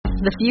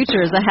The future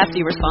is a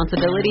hefty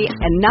responsibility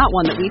and not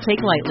one that we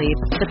take lightly.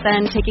 But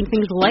then taking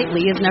things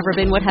lightly has never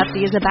been what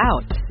Hefty is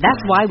about.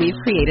 That's why we've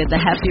created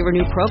the Hefty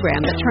Renew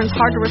program that turns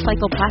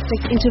hard-to-recycle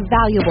plastics into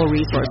valuable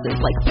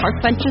resources like park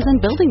benches and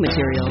building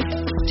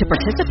materials. To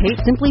participate,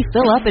 simply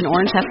fill up an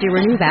orange Hefty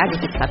Renew bag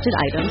with accepted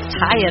items,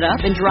 tie it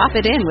up, and drop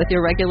it in with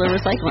your regular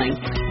recycling.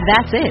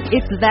 That's it.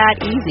 It's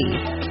that easy.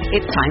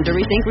 It's time to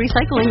rethink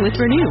recycling with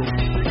Renew.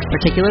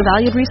 Particular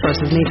valued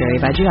resources may vary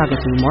by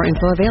geography. More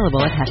info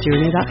available at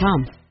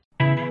heftyrenew.com.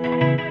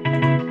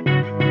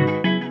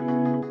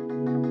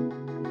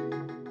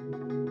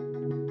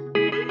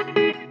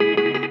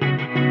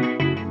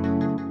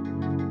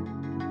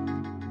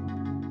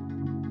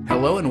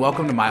 Hello and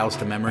welcome to Miles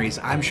to Memories.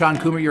 I'm Sean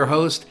Coomer, your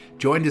host,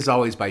 joined as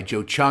always by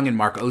Joe Chung and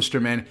Mark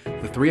Osterman.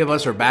 The three of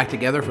us are back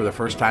together for the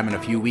first time in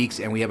a few weeks,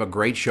 and we have a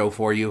great show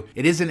for you.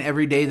 It isn't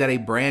every day that a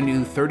brand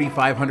new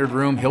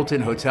 3,500-room Hilton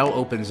hotel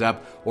opens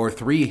up, or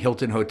 3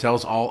 Hilton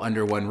hotels all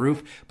under one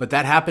roof, but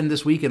that happened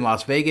this week in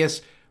Las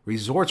Vegas.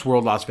 Resorts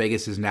World Las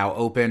Vegas is now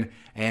open,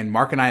 and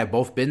Mark and I have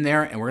both been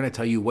there, and we're going to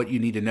tell you what you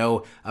need to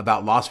know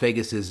about Las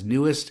Vegas's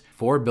newest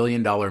 $4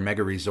 billion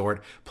mega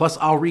resort. Plus,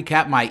 I'll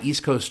recap my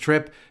East Coast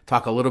trip,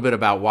 talk a little bit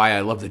about why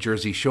I love the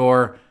Jersey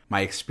Shore, my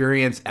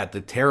experience at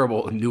the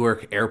terrible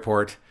Newark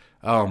airport.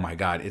 Oh my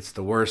God, it's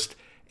the worst.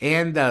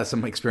 And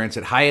some experience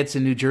at Hyatt's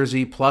in New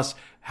Jersey, plus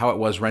how it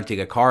was renting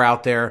a car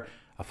out there.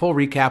 A full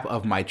recap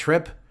of my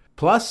trip,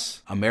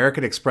 plus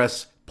American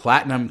Express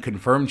Platinum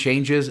confirmed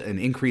changes, an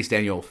increased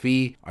annual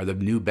fee. Are the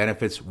new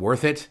benefits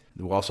worth it?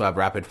 We'll also have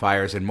rapid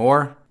fires and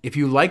more. If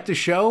you like the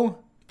show,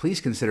 please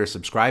consider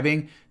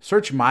subscribing.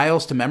 Search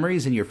Miles to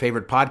Memories in your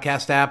favorite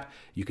podcast app.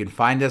 You can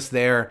find us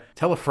there.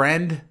 Tell a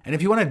friend. And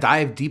if you want to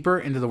dive deeper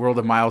into the world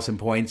of Miles and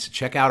Points,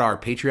 check out our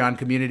Patreon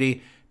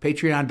community,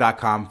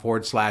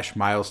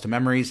 patreon.com/Miles to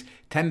Memories.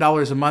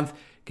 $10 a month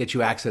gets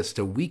you access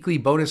to weekly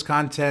bonus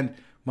content,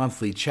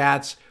 monthly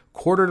chats,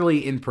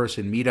 quarterly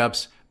in-person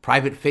meetups,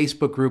 private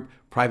Facebook group,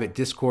 private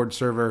Discord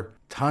server,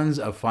 tons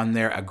of fun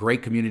there, a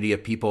great community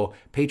of people.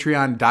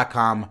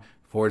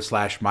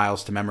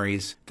 Patreon.com/Miles to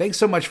Memories. Thanks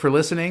so much for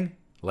listening.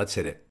 Let's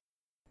hit it.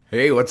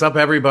 Hey, what's up,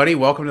 everybody?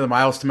 Welcome to the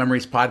Miles to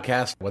Memories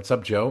podcast. What's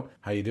up, Joe?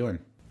 How you doing?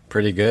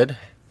 Pretty good.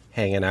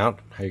 Hanging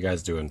out. How you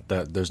guys doing?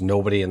 There's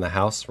nobody in the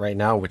house right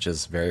now, which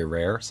is very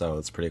rare, so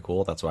it's pretty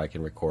cool. That's why I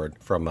can record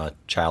from a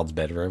child's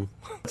bedroom.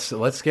 So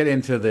let's get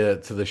into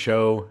the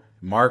show.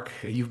 Mark,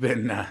 you've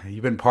been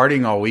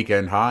partying all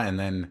weekend, huh? And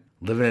then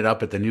living it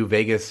up at the new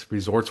Vegas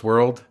Resorts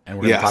World, and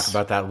we're going to talk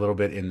about that a little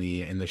bit in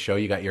the show.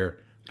 You got your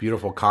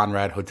beautiful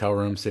Conrad hotel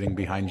room sitting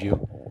behind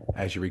you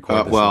as you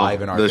record this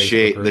live in our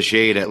Facebook group. The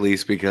shade, at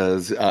least,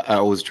 because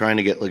I was trying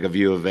to get like a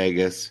view of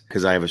Vegas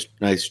because I have a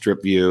nice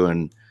strip view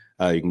and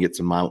you can get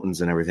some mountains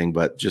and everything,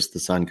 but just the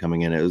sun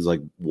coming in, it was like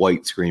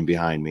white screen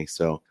behind me,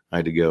 so I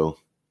had to go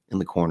in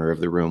the corner of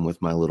the room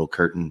with my little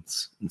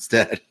curtains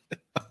instead.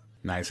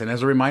 Nice. And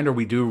as a reminder,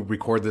 we do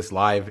record this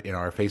live in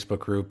our Facebook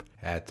group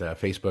at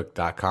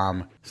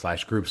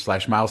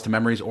facebook.com/group/Miles to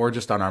Memories, or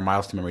just on our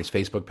Miles to Memories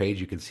Facebook page.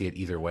 You can see it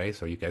either way,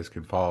 so you guys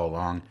can follow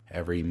along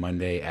every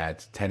Monday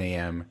at 10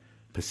 a.m.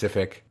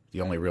 Pacific,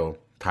 the only real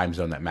time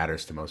zone that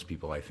matters to most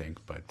people, I think,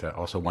 but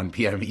also 1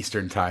 p.m.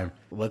 Eastern time.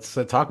 Let's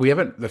talk.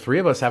 The three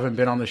of us haven't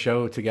been on the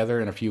show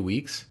together in a few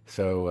weeks,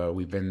 so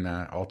we've been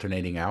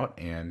alternating out,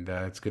 and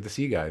it's good to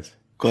see you guys.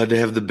 Glad to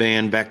have the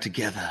band back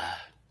together.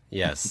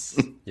 Yes,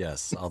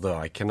 yes. Although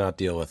I cannot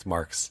deal with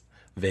Mark's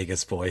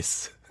Vegas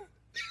voice,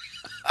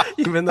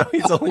 even though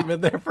he's only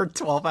been there for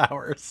 12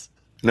 hours.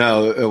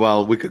 No,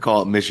 well, we could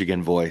call it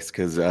Michigan voice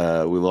because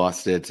we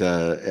lost it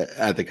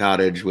at the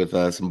cottage with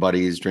some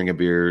buddies, drinking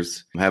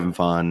beers, having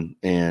fun.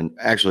 And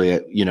actually,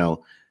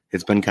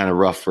 it's been kind of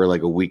rough for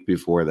like a week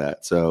before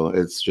that. So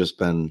it's just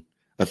been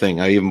a thing.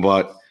 I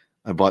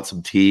bought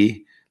some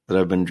tea that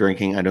I've been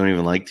drinking. I don't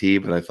even like tea,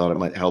 but I thought it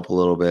might help a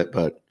little bit.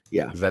 But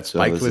yeah. Is that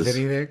spiked with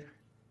anything?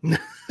 No,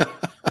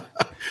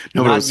 but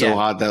it was so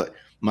hot that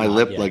my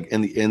lip, like in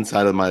the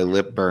inside of my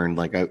lip burned.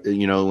 Like,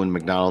 when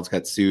McDonald's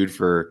got sued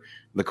for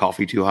the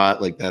coffee too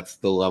hot, like that's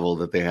the level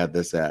that they had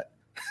this at.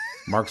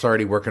 Mark's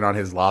already working on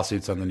his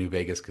lawsuits on the new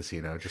Vegas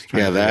casino. Just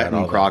trying to that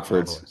and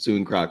Crockford's,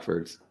 suing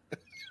Crockford's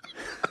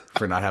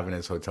for not having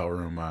his hotel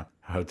room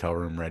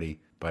ready.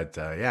 But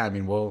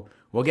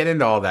we'll get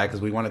into all that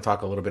because we want to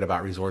talk a little bit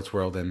about Resorts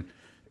World. And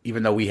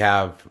even though we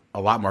have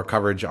a lot more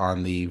coverage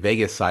on the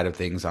Vegas side of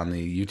things on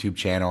the YouTube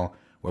channel,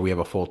 where we have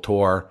a full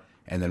tour,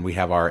 and then we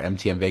have our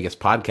MTM Vegas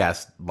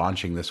podcast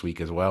launching this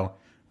week as well,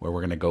 where we're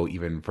going to go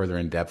even further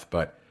in depth.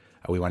 But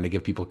we wanted to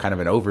give people kind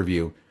of an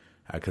overview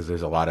because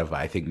there's a lot of,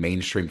 I think,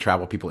 mainstream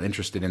travel people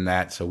interested in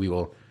that. So we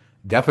will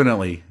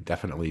definitely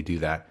do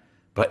that.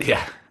 But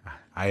yeah,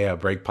 I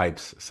break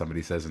pipes,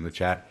 somebody says in the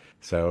chat.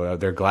 So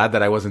they're glad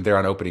that I wasn't there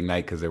on opening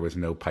night because there was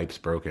no pipes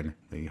broken.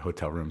 The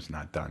hotel room's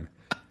not done.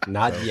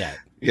 Not yet.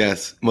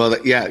 Yes. Well,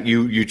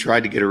 you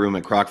tried to get a room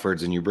at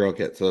Crockford's and you broke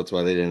it, so that's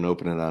why they didn't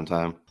open it on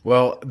time.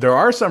 Well, there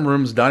are some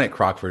rooms done at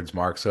Crockford's,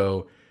 Mark,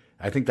 so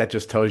I think that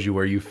just tells you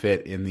where you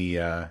fit in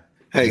the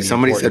Hey,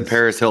 somebody said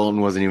Paris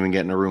Hilton wasn't even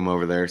getting a room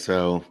over there,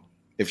 so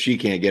if she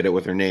can't get it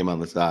with her name on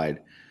the side,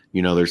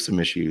 there's some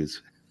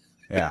issues.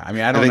 Yeah, I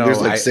mean, I I think know.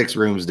 there's like 6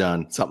 rooms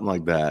done, something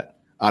like that,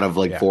 out of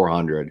like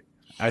 400.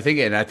 I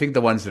think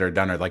the ones that are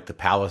done are like the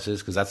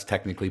palaces, because that's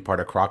technically part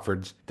of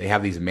Crockford's. They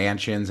have these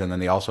mansions, and then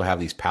they also have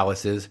these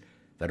palaces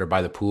that are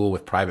by the pool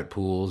with private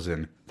pools,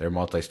 and they're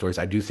multi-stories.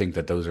 I do think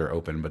that those are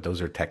open, but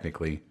those are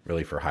technically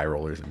really for high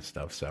rollers and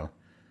stuff. So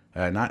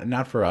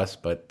not for us.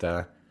 But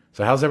so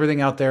how's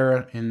everything out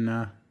there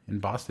in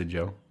Boston,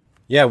 Joe?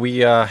 Yeah, we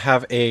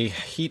have a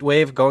heat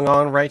wave going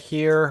on right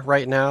here,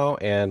 right now,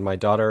 and my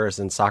daughter is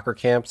in soccer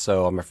camp,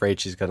 so I'm afraid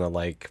she's gonna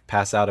like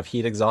pass out of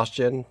heat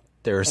exhaustion.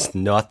 There's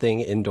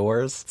nothing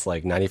indoors. It's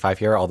like 95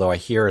 here, although I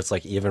hear it's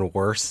like even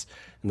worse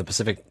in the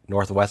Pacific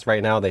Northwest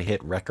right now. They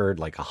hit record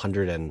like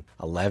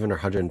 111 or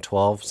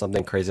 112,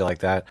 something crazy like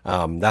that.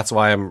 That's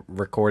why I'm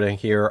recording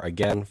here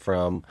again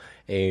from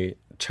a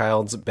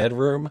child's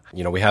bedroom.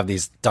 We have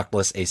these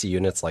ductless AC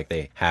units like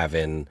they have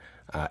in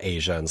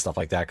Asia and stuff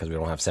like that, because we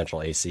don't have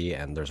central AC,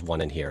 and there's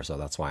one in here, so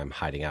that's why I'm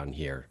hiding out in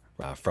here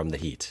from the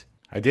heat.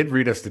 I did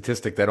read a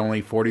statistic that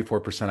only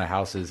 44% of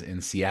houses in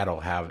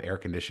Seattle have air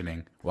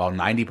conditioning, while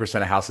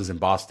 90% of houses in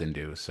Boston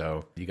do.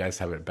 So you guys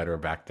have it better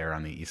back there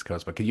on the East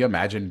Coast. But can you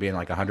imagine being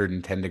like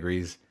 110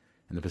 degrees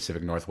in the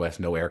Pacific Northwest,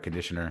 no air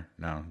conditioner?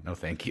 No,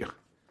 thank you.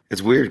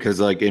 It's weird because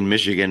like in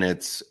Michigan,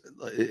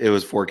 it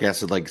was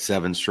forecasted like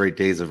 7 straight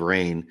days of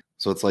rain.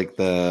 So it's like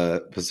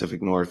the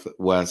Pacific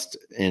Northwest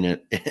in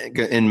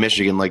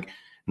Michigan, like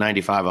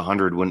 95,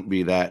 100 wouldn't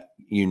be that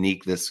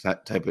unique this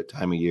type of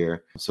time of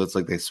year. So it's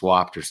like they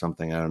swapped or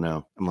something. I don't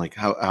know. I'm like,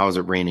 how is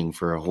it raining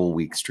for a whole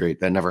week straight?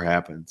 That never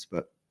happens,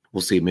 but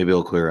we'll see. Maybe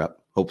it'll clear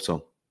up. Hope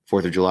so.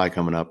 4th of July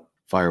coming up,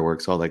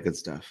 fireworks, all that good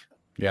stuff.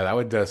 Yeah, that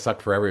would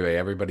suck for everybody.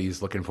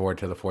 Everybody's looking forward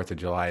to the 4th of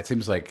July. It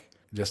seems like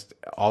just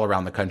all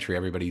around the country,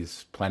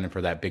 everybody's planning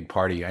for that big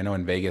party. I know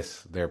in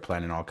Vegas, they're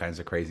planning all kinds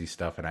of crazy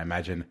stuff. And I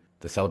imagine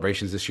the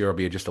celebrations this year will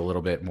be just a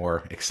little bit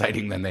more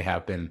exciting than they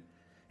have been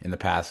in the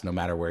past, no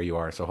matter where you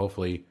are. So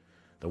hopefully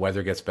the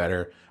weather gets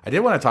better. I did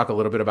want to talk a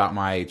little bit about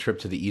my trip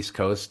to the East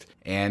Coast.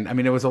 And I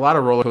mean, it was a lot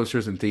of roller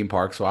coasters and theme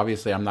parks. So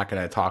obviously I'm not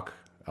going to talk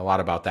a lot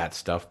about that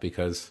stuff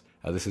because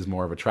this is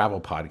more of a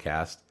travel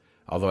podcast.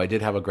 Although I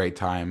did have a great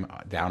time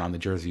down on the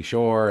Jersey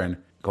Shore and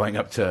going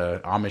up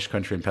to Amish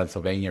country in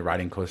Pennsylvania,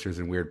 riding coasters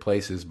in weird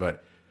places.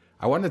 But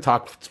I wanted to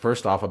talk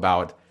first off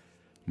about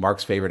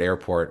Mark's favorite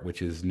airport,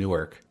 which is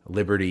Newark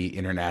Liberty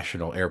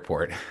International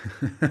Airport.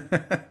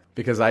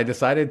 Because we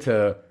decided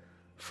to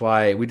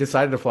fly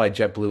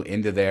JetBlue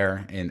into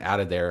there and out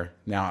of there.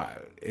 Now,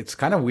 it's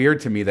kind of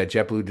weird to me that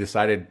JetBlue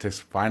decided to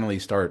finally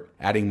start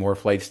adding more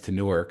flights to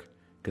Newark,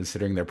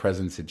 considering their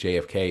presence at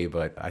JFK.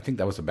 But I think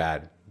that was a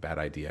bad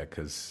idea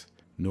because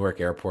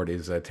Newark Airport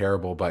is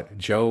terrible. But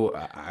Joe,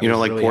 like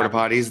really porta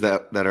potties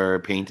that are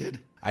painted.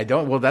 I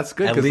don't. Well, that's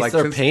good. At least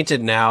they're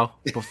painted now.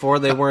 Before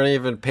they weren't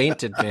even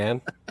painted,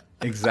 man.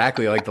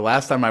 Exactly. Like the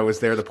last time I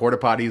was there, the porta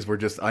potties were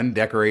just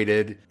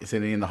undecorated,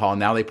 sitting in the hall.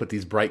 Now they put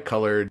these bright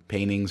colored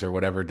paintings or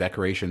whatever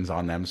decorations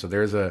on them. So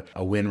there's a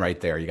win right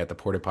there. You got the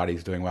porta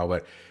potties doing well.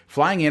 But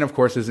flying in, of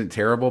course, isn't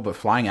terrible. But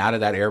flying out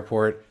of that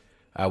airport,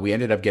 we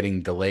ended up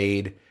getting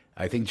delayed.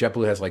 I think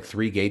JetBlue has like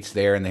 3 gates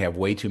there, and they have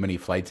way too many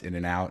flights in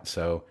and out.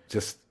 So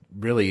just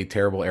really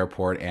terrible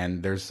airport.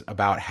 And there's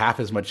about half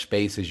as much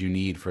space as you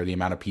need for the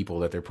amount of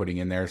people that they're putting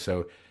in there.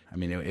 So I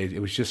mean, it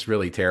was just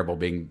really terrible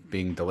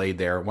being delayed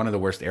there. One of the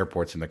worst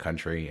airports in the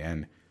country.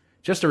 And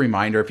just a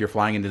reminder, if you're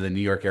flying into the New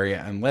York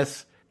area,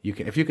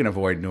 if you can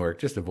avoid Newark,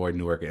 just avoid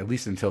Newark, at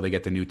least until they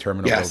get the new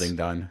terminal building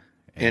done.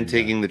 And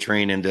taking the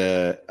train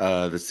into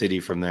the city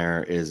from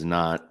there is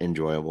not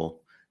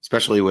enjoyable,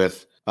 especially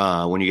with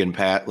when you get in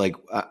Pat. Like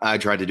I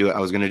tried to do it. I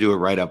was going to do a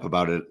write-up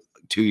about it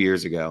 2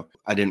 years ago.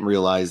 I didn't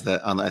realize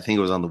that I think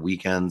it was on the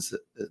weekends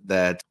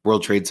that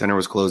World Trade Center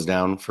was closed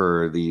down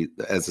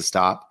as a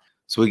stop.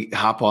 So we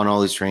hop on all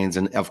these trains,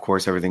 and of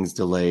course, everything's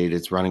delayed.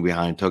 It's running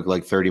behind. It took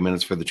like 30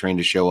 minutes for the train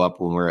to show up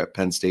when we're at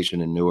Penn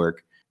Station in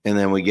Newark. And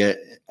then we get,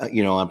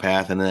 on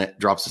path, and then it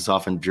drops us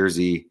off in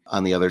Jersey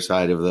on the other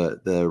side of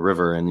the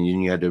river. And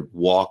you had to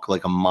walk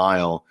like a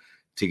mile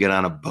to get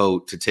on a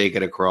boat to take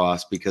it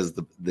across because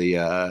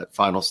the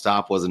final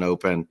stop wasn't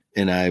open.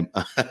 And I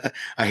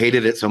I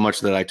hated it so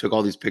much that I took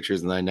all these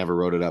pictures and I never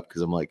wrote it up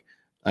because I'm like,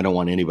 I don't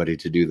want anybody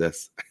to do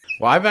this.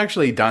 Well, I've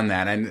actually done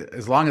that, and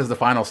as long as the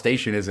final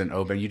station isn't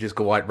open, you just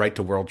go right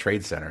to World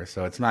Trade Center.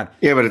 So it's not.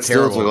 Yeah, but it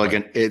still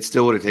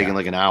would have taken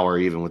like an hour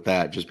even with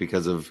that, just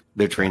because of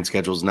their train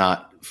schedule's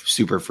not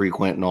super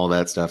frequent and all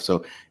that stuff.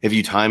 So if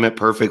you time it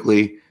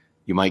perfectly,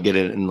 you might get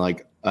it in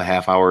like a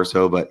half hour or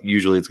so, but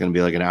usually it's going to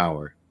be like an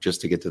hour just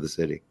to get to the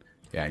city.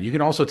 Yeah, you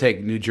can also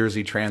take New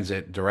Jersey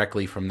Transit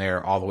directly from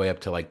there all the way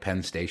up to like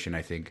Penn Station,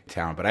 I think,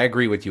 town. But I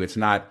agree with you. It's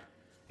not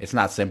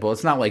simple.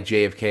 It's not like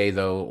JFK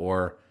though,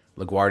 or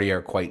LaGuardia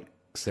are quite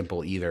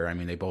simple either. I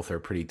mean, they both are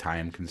pretty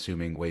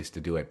time-consuming ways to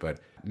do it. But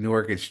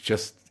Newark, it's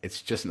just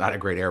not a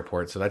great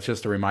airport. So that's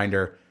just a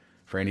reminder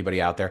for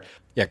anybody out there.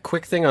 Yeah,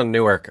 quick thing on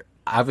Newark.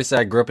 Obviously,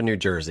 I grew up in New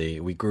Jersey.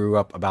 We grew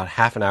up about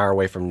half an hour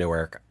away from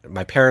Newark.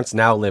 My parents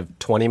now live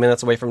 20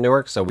 minutes away from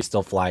Newark, so we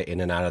still fly in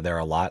and out of there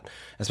a lot.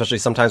 Especially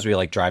sometimes we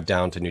like drive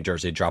down to New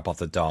Jersey, drop off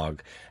the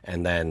dog,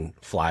 and then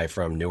fly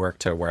from Newark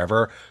to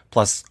wherever.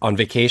 Plus, on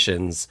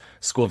vacations,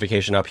 school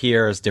vacation up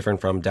here is different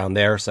from down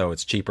there, so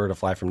it's cheaper to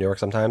fly from Newark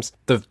sometimes.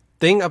 The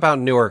thing about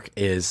Newark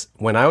is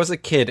when I was a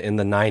kid in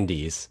the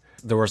 90s,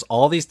 there was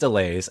all these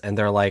delays and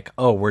they're like,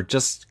 oh, we're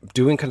just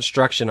doing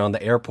construction on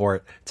the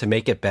airport to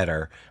make it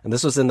better. And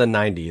this was in the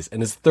 90s.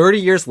 And it's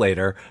 30 years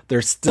later,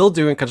 they're still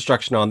doing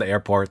construction on the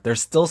airport. They're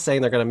still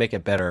saying they're going to make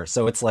it better.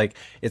 So it's like,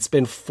 it's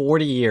been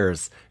 40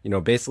 years,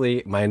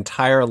 basically my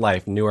entire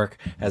life, Newark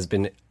has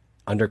been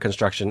under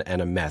construction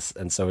and a mess.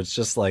 And so it's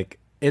just like,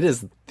 it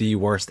is the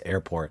worst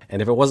airport.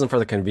 And if it wasn't for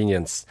the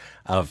convenience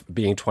of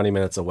being 20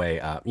 minutes away,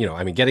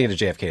 getting to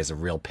JFK is a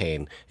real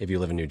pain if you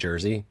live in New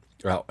Jersey.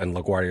 Well, and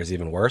LaGuardia is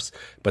even worse,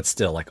 but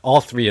still, like all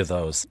three of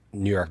those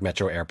New York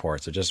metro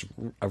airports are just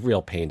a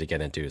real pain to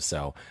get into.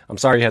 So I'm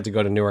sorry you had to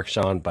go to Newark,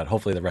 Sean, but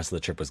hopefully the rest of the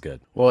trip was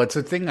good. Well, it's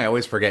a thing I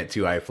always forget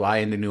too. I fly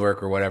into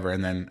Newark or whatever,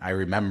 and then I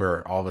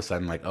remember all of a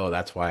sudden like, oh,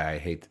 that's why I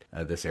hate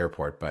this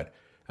airport. But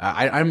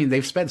I mean,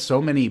 they've spent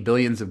so many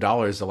billions of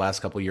dollars the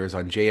last couple of years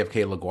on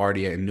JFK,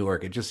 LaGuardia, and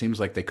Newark. It just seems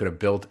like they could have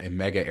built a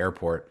mega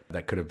airport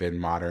that could have been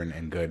modern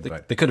and good.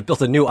 But they could have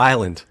built a new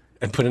island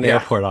and put an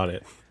airport on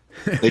it.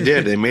 They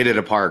did. They made it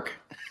a park.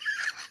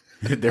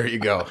 There you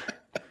go.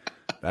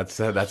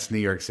 That's New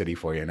York City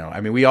for you. I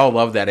mean, we all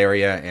love that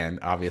area, and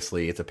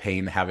obviously it's a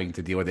pain having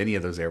to deal with any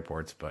of those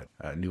airports, but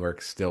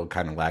Newark's still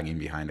kind of lagging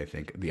behind, I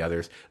think, the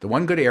others. The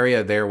one good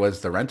area there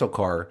was the rental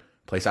car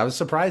place. I was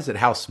surprised at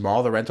how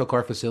small the rental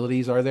car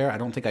facilities are there. I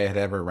don't think I had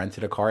ever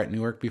rented a car at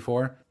Newark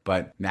before,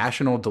 but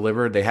National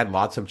delivered. They had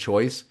lots of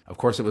choice. Of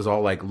course, it was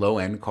all like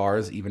low-end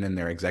cars, even in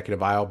their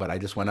executive aisle, but I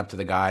just went up to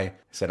the guy,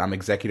 said, I'm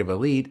executive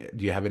elite.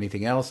 Do you have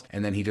anything else?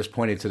 And then he just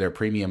pointed to their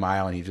premium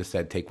aisle, and he just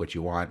said, take what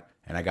you want.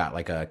 And I got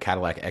like a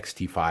Cadillac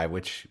XT5,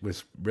 which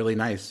was really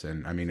nice.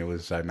 And I mean, it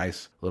was a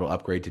nice little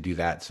upgrade to do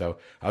that. So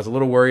I was a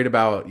little worried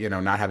about,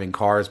 not having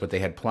cars, but they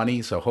had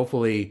plenty. So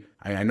hopefully,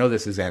 I know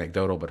this is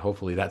anecdotal, but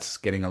hopefully that's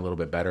getting a little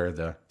bit better.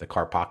 The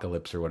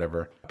carpocalypse or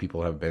whatever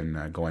people have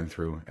been going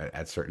through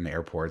at certain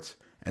airports.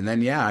 And then,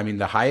 the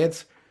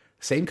Hyatts,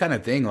 same kind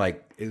of thing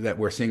like that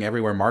we're seeing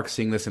everywhere. Mark's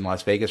seeing this in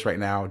Las Vegas right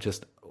now.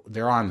 Just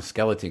they're on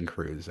skeleton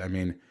crews. I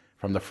mean,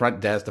 from the front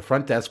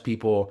desk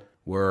people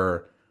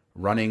were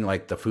running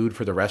like the food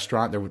for the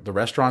restaurant. The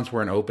restaurants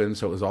weren't open,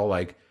 so it was all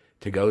like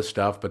to-go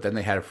stuff. But then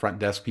they had front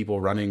desk people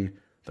running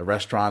the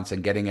restaurants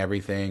and getting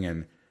everything,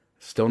 and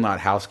still not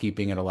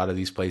housekeeping at a lot of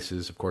these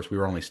places. Of course, we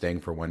were only staying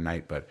for one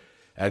night, but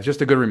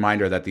just a good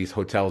reminder that these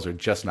hotels are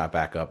just not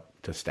back up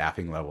to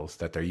staffing levels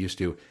that they're used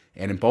to.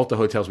 And in both the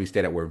hotels we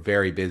stayed at were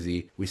very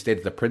busy. We stayed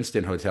at the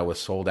Princeton Hotel, was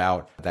sold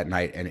out that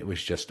night, and it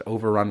was just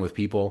overrun with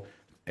people.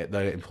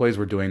 The employees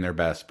were doing their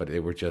best, but they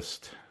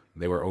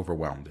were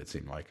overwhelmed, it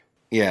seemed like.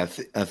 Yeah,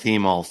 a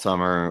theme all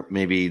summer,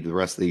 maybe the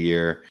rest of the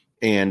year.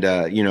 And,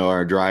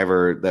 our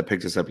driver that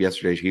picked us up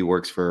yesterday, he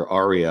works for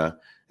Aria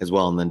as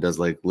well, and then does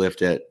like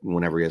Lyft it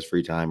whenever he has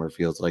free time or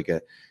feels like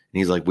it. And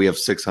he's like, we have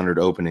 600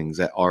 openings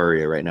at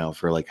Aria right now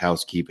for like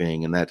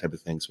housekeeping and that type of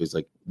thing. So he's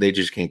like, they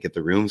just can't get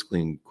the rooms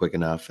clean quick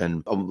enough.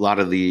 And a lot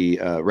of the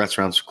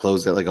restaurants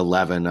closed at like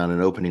 11 on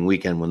an opening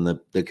weekend when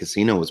the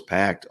casino was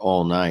packed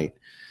all night.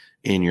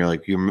 And you're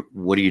like,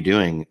 what are you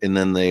doing? And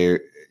then the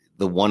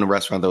one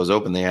restaurant that was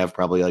open, they have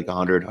probably like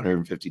 100,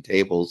 150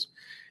 tables,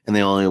 and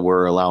they only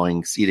were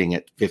allowing seating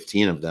at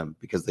 15 of them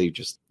because they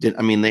just didn't.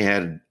 I mean, they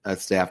had a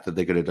staff that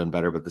they could have done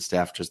better, but the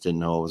staff just didn't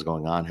know what was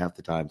going on half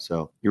the time.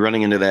 So you're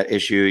running into that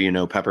issue.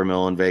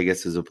 Peppermill in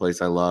Vegas is a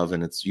place I love,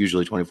 and it's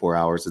usually 24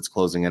 hours. It's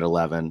closing at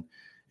 11,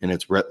 and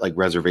it's like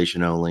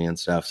reservation only and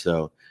stuff.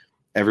 So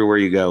everywhere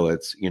you go,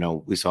 it's,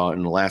 we saw it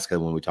in Alaska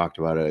when we talked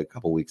about it a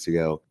couple weeks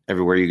ago.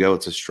 Everywhere you go,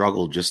 it's a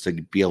struggle just to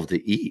be able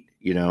to eat,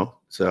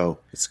 So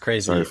it's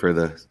crazy. Sorry for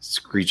the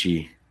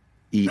screechy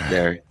eat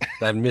there.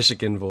 That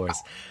Michigan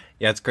voice.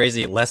 Yeah, it's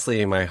crazy.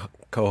 Leslie, my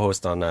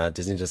co-host on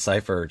Disney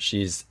Deciphered,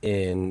 she's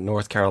in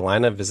North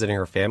Carolina visiting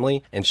her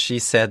family. And she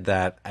said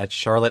that at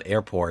Charlotte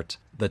Airport,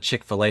 the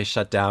Chick-fil-A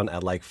shut down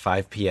at like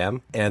 5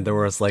 p.m. and there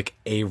was like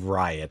a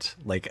riot,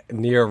 like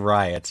near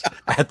riot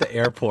at the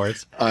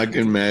airport. I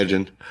can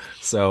imagine.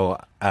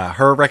 So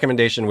her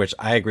recommendation, which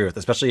I agree with,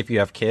 especially if you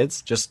have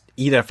kids, just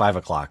eat at 5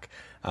 o'clock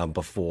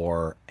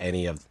before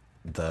any of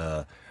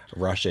the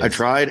rushes. I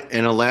tried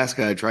in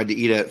Alaska. I tried to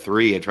eat at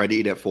 3. I tried to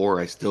eat at 4.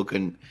 I still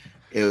couldn't.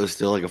 It was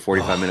still like a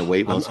 45-minute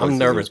wait. I'm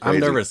nervous. I'm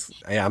nervous.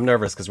 Yeah, I'm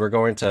nervous because we're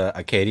going to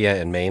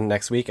Acadia in Maine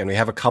next week, and we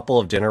have a couple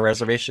of dinner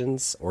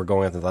reservations. We're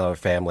going with another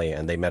family,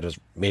 and they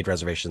made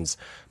reservations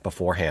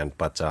beforehand.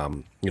 But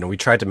we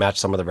tried to match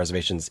some of the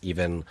reservations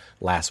even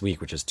last week,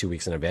 which is 2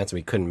 weeks in advance, and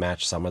we couldn't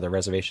match some of the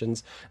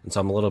reservations. And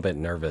so I'm a little bit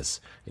nervous.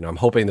 I'm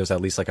hoping there's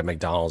at least like a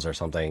McDonald's or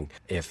something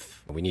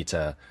if we need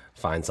to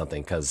find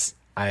something, because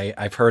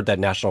I've heard that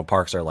national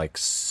parks are like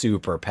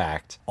super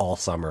packed all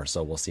summer.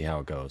 So we'll see how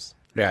it goes.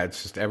 Yeah,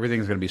 it's just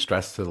everything's going to be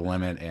stressed to the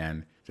limit,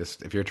 and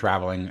just if you're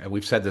traveling, and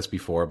we've said this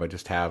before, but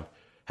just have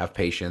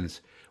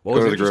patience. What Go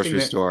was to the interesting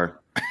grocery store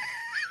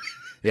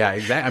Yeah,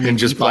 exactly. I mean, and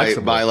just be buy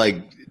flexible.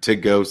 like to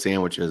go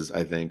sandwiches.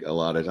 I think a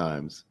lot of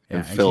times Yeah,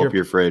 and and to fill up your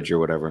your fridge or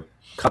whatever.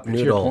 Cup and to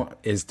your noodle point,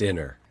 is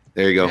dinner.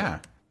 There you go. yeah.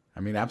 I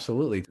mean,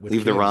 absolutely. With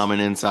Leave the kids, ramen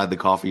inside the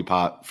coffee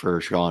pot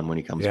for Sean when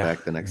he comes yeah,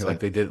 back the next like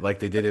day.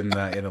 they did in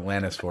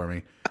Atlantis for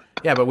me.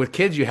 Yeah, but with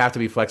kids, you have to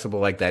be flexible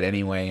like that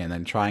anyway. And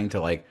then trying to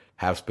like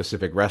have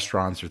specific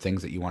restaurants or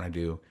things that you want to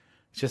do,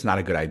 it's just not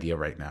a good idea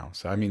right now.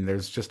 So I mean,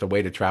 there's just a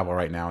way to travel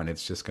right now, and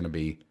it's just going to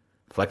be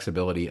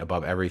flexibility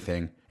above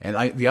everything.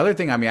 And the other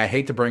thing, I mean, I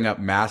hate to bring up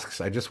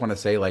masks. I just want to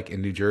say, like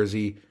in New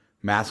Jersey,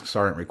 masks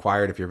aren't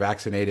required if you're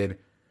vaccinated.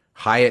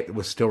 Hyatt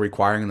was still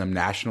requiring them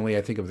nationally,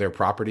 I think, of their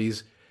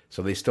properties.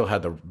 So they still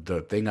had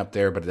the thing up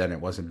there, but then it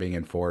wasn't being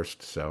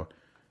enforced. So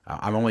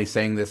I'm only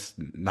saying this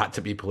not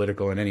to be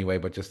political in any way,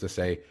 but just to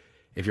say,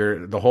 if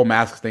the whole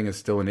mask thing is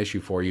still an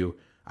issue for you,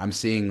 I'm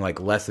seeing like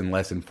less and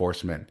less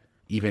enforcement,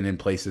 even in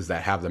places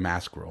that have the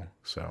mask rule.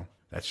 So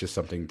that's just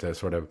something to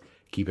sort of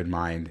keep in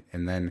mind.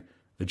 And then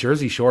the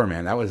Jersey Shore,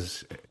 man, that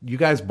was, you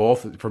guys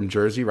both from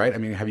Jersey, right? I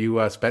mean, have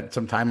you spent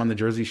some time on the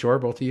Jersey Shore,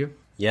 both of you?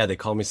 Yeah, they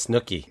call me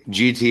Snooky.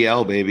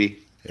 GTL,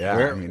 baby. Yeah.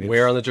 Where, I mean,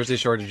 where on the Jersey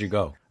Shore did you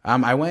go?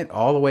 I went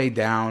all the way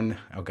down.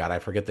 Oh God, I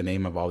forget the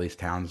name of all these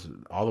towns.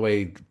 All the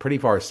way pretty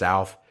far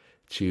south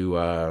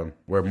to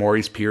where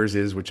Maurice Piers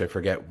is, which I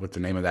forget what the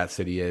name of that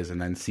city is,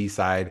 and then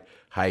Seaside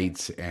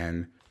Heights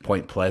and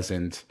Point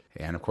Pleasant,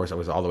 and of course I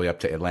was all the way up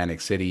to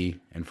Atlantic City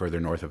and further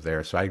north of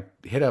there. So I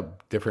hit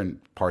up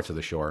different parts of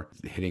the shore,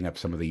 hitting up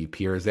some of the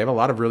piers. They have a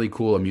lot of really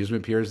cool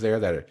amusement piers there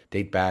that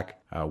date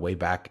back way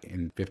back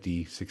in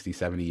 50, 60,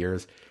 70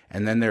 years.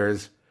 And then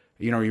there's,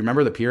 you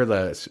remember the pier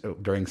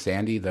during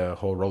Sandy, the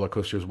whole roller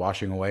coasters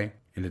washing away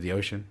into the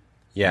ocean?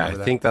 Yeah,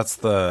 Remember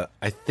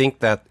I think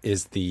that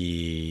is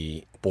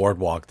the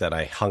boardwalk that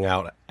I hung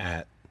out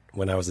at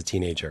when I was a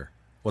teenager.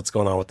 What's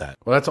going on with that?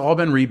 Well, that's all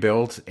been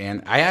rebuilt,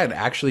 and I had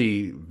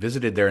actually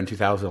visited there in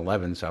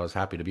 2011, so I was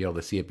happy to be able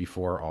to see it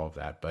before all of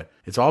that. But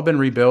it's all been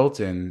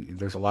rebuilt, and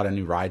there's a lot of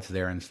new rides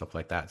there and stuff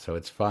like that, so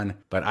it's fun.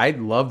 But I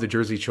love the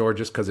Jersey Shore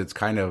just because it's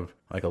kind of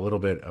like a little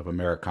bit of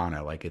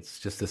Americana. Like it's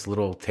just this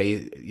little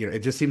taste. It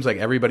just seems like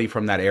everybody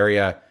from that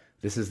area,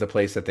 this is the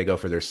place that they go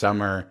for their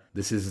summer.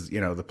 This is,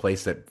 the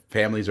place that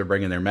families are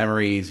bringing their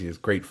memories. It's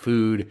great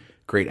food,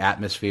 great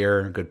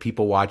atmosphere, good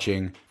people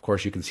watching. Of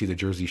course, you can see the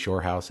Jersey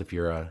Shore house if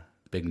you're a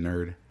big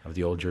nerd of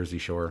the old Jersey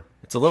Shore.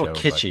 It's a little show,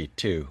 kitschy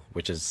too,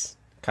 which is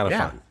kind of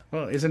fun.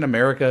 Well, isn't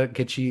America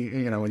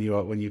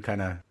kitschy? When you kind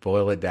of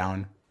boil it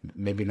down,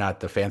 maybe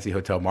not the fancy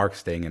hotel Mark's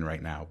staying in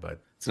right now, but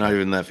It's not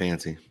even that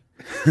fancy.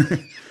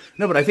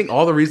 no. But I think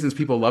all the reasons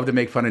people love to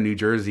make fun of New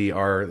Jersey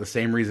are the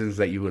same reasons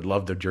that you would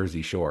love the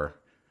Jersey Shore.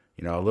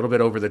 A little bit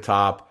over the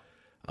top,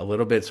 a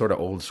little bit sort of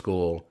old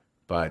school,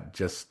 but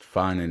just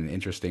fun and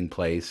interesting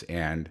place.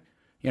 And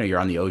you're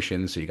on the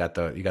ocean, so you got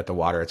the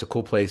water. It's a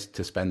cool place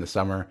to spend the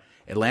summer.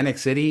 Atlantic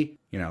City,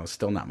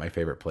 still not my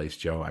favorite place,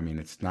 Joe. I mean,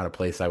 it's not a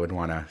place I would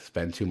want to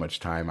spend too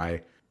much time.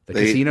 The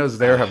casinos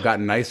there have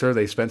gotten nicer.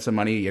 They spent some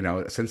money,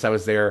 since I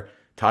was there.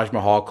 Taj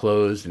Mahal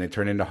closed and it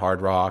turned into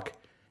Hard Rock,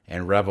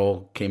 and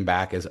Revel came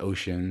back as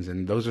Oceans,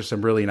 and those are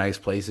some really nice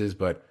places.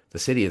 But the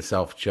city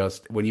itself,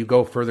 just when you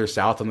go further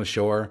south on the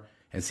shore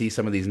and see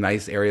some of these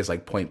nice areas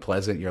like Point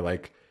Pleasant, you're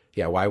like,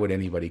 yeah, why would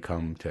anybody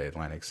come to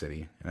Atlantic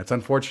City? And it's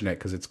unfortunate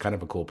because it's kind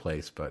of a cool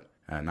place, but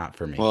not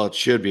for me. Well, it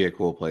should be a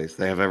cool place.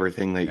 They have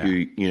everything that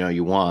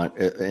you want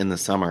in the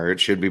summer. It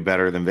should be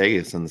better than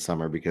Vegas in the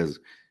summer because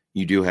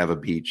you do have a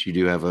beach, you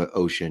do have an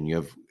ocean, you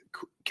have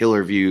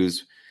killer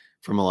views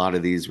from a lot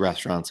of these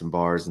restaurants and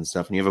bars and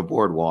stuff, and you have a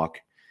boardwalk.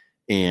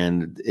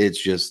 And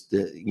it's just,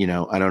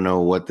 I don't know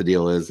what the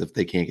deal is if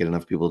they can't get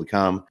enough people to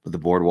come, but the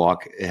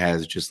boardwalk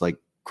has just like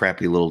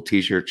crappy little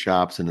t-shirt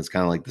shops, and it's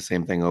kind of like the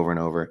same thing over and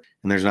over.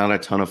 And there's not a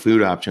ton of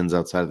food options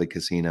outside of the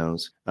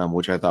casinos,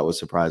 which I thought was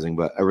surprising,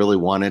 but I really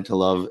wanted to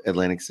love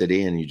Atlantic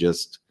City, and it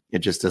just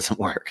doesn't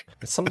work.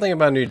 It's something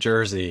about New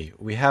Jersey.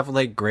 We have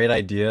like great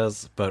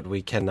ideas, but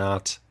we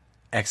cannot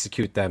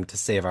execute them to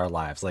save our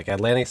lives. Like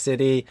Atlantic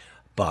City,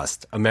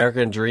 bust.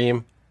 American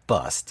Dream,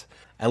 bust.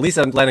 At least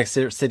Atlantic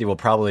City will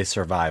probably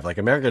survive. Like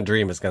American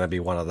Dream is going to be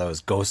one of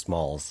those ghost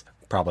malls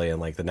probably in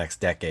like the next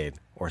decade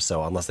or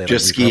so, unless they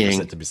just like, repurpose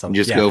skiing. It to be something.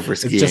 Just go for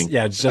skiing.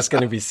 It's just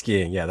going to be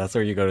skiing. Yeah, that's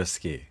where you go to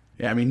ski.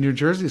 Yeah, I mean, New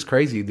Jersey is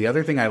crazy. The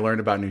other thing I learned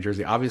about New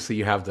Jersey, obviously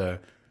you have the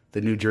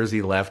New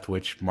Jersey left,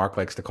 which Mark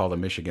likes to call the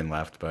Michigan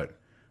left, but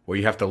where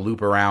you have to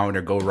loop around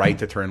or go right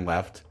to turn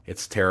left.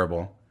 It's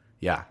terrible.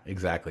 Yeah,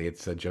 exactly.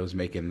 It's Joe's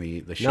making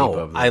the shape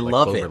of the I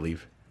love cloverleaf.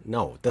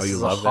 No, this you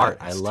is love a heart.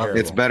 that? I It's love terrible.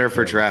 it. It's better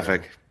for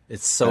traffic.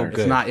 It's so good.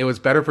 It's not. It was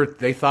better for.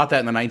 They thought that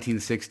in the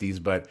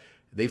 1960s, but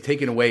they've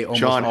taken away almost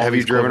Sean, all have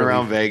you these driven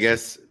around cloverleaf-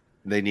 Vegas?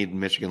 They need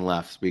Michigan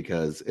lefts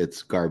because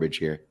it's garbage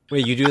here.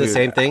 Wait, you do the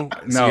same thing?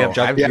 No, So you have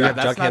jug, you have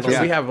that's jug not handles?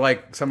 true. We have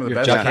like some of the You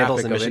have best jug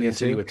handles traffic in of any Michigan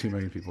city too? with 2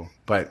 million people.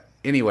 But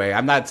anyway,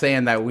 I'm not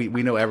saying that we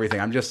know everything.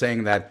 I'm just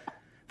saying that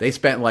they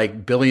spent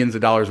like billions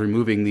of dollars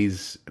removing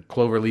these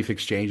cloverleaf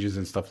exchanges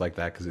and stuff like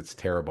that because it's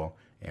terrible.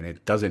 and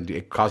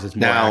it causes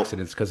more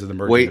accidents because of the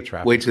merging of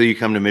traffic. Wait till you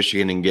come to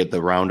Michigan and get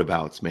the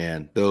roundabouts,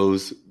 man.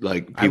 Those,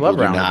 like, people I love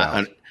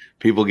roundabouts.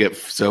 People get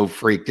so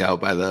freaked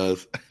out by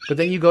those. But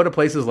then you go to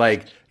places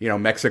like,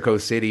 Mexico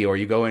City, or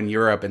you go in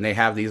Europe and they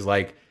have these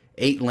like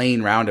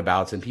 8-lane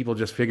roundabouts and people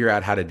just figure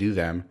out how to do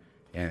them.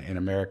 And in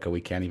America,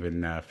 we can't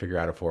even figure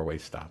out a 4-way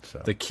stop.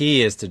 So the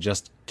key is to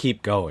just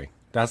keep going.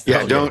 That's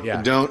don't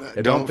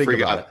think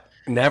freak about out.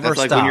 Never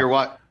That's stop. like when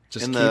you're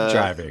just in keep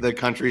driving. The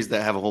countries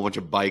that have a whole bunch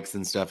of bikes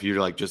and stuff,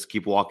 you're like, just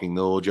keep walking.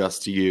 They'll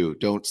adjust to you.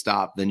 Don't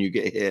stop. Then you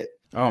get hit.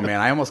 Oh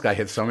man, I almost got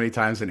hit so many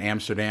times in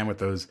Amsterdam with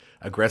those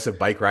aggressive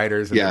bike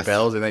riders and the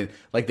bells, and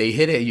they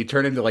hit it, and you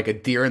turn into like a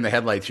deer in the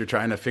headlights. You're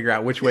trying to figure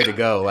out which way to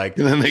go. Like,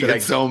 and then they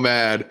get so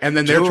mad, and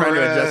then they're trying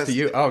to adjust to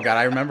you. Oh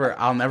god,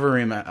 I'll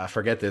never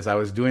forget this. I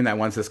was doing that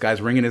once. This guy's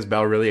ringing his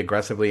bell really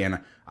aggressively, and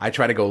I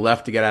try to go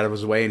left to get out of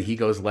his way, and he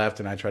goes left,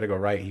 and I try to go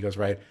right. He goes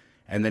right.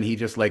 And then he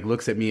just like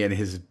looks at me in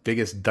his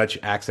biggest Dutch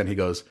accent. He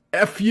goes,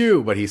 F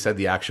you. But he said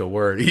the actual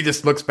word. He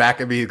just looks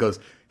back at me. He goes,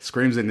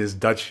 screams in his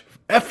Dutch,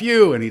 F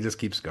you. And he just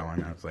keeps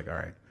going. I was like, all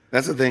right.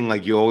 That's the thing.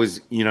 Like, you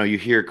always, you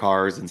hear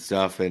cars and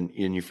stuff and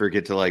you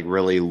forget to like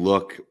really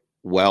look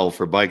well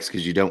for bikes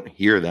because you don't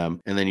hear them.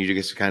 And then you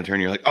just kind of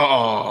turn, you're like,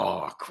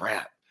 oh,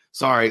 crap.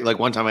 Sorry. Like,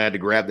 one time I had to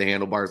grab the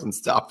handlebars and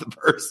stop the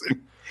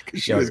person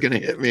because she was going to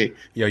hit me.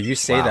 You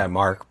say that,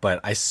 Mark, but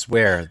I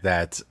swear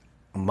that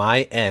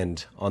my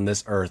end on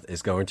this earth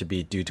is going to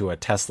be due to a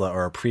Tesla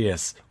or a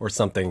Prius or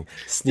something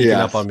sneaking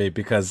up on me,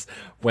 because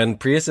when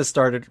Priuses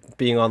started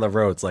being on the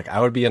roads, like, I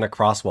would be in a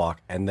crosswalk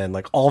and then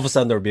like all of a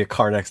sudden there would be a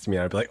car next to me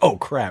and I'd be like, oh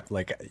crap,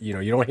 like, you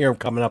don't hear them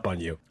coming up on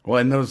you. Well,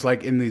 and those,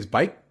 like, in these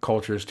bike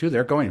cultures too,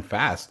 they're going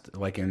fast.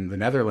 Like in the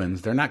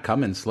Netherlands, they're not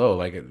coming slow.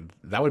 Like,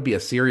 that would be a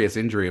serious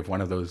injury if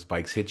one of those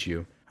bikes hits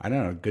you. I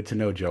don't know. Good to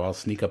know, Joe. I'll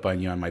sneak up on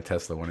you on my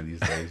Tesla one of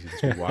these days. You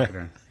just be walking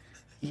around.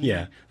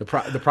 Yeah. The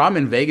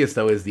problem in Vegas,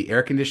 though, is the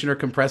air conditioner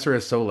compressor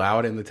is so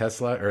loud in the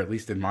Tesla, or at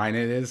least in mine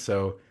it is.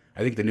 So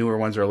I think the newer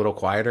ones are a little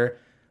quieter,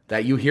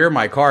 that you hear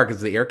my car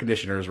because the air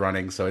conditioner is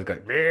running. So it's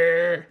like,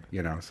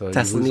 so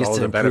Tesla you lose needs all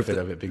to the benefit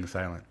of it being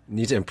silent.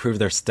 Need to improve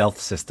their stealth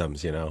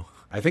systems,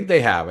 I think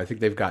they have. I think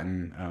they've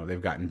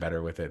gotten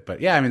better with it. But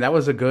yeah, I mean, that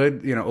was a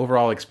good,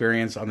 overall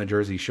experience on the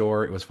Jersey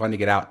Shore. It was fun to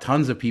get out.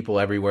 Tons of people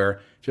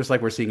everywhere, just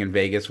like we're seeing in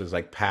Vegas, was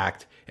like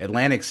packed.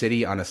 Atlantic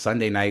City on a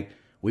Sunday night,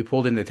 we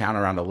pulled into town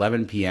around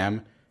 11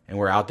 p.m. and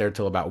we're out there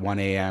till about 1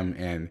 a.m.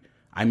 And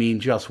I mean,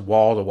 just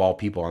wall-to-wall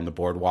people on the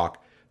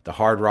boardwalk. The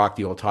Hard Rock,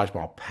 the old Taj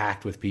Mahal,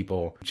 packed with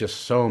people.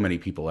 Just so many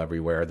people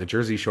everywhere. The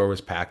Jersey Shore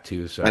was packed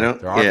too, so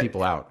there are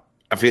people out.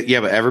 I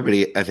feel, but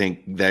everybody, I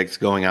think, that's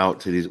going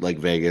out to these, like,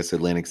 Vegas,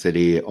 Atlantic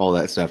City, all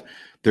that stuff,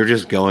 they're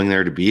just going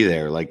there to be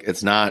there. Like,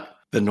 it's not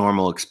the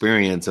normal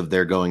experience of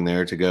they're going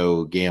there to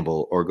go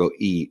gamble or go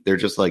eat. They're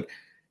just like,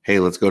 hey,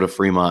 let's go to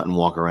Fremont and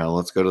walk around.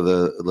 Let's go to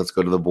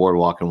the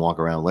boardwalk and walk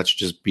around. Let's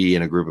just be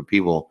in a group of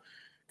people,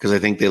 because I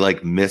think they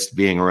like missed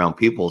being around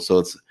people.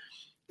 So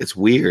it's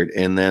weird.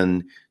 And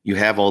then you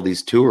have all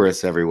these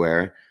tourists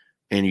everywhere,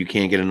 and you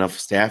can't get enough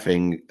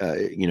staffing,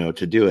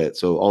 to do it.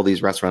 So all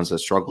these restaurants that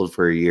struggled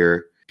for a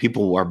year,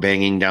 people are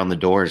banging down the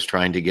doors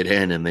trying to get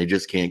in, and they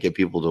just can't get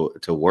people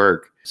to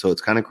work. So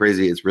it's kind of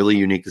crazy. It's really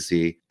unique to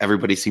see.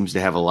 Everybody seems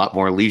to have a lot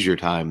more leisure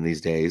time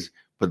these days,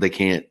 but they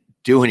can't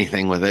do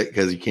anything with it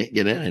because you can't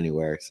get in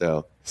anywhere.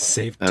 So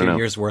save 2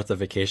 years worth of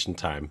vacation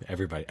time.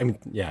 Everybody. I mean,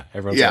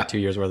 everyone's got 2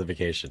 years worth of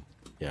vacation.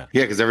 Yeah.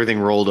 Yeah. Because everything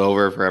rolled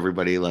over for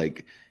everybody.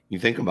 Like, you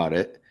think about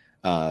it,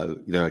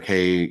 they're like,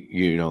 hey,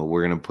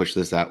 we're going to push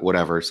this out,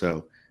 whatever.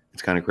 So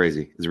it's kind of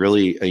crazy. It's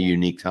really a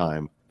unique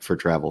time for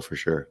travel for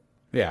sure.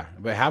 Yeah,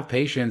 but have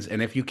patience,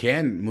 and if you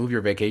can move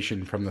your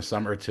vacation from the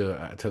summer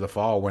to the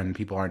fall when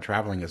people aren't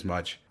traveling as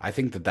much, I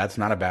think that's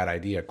not a bad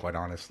idea, quite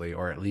honestly,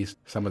 or at least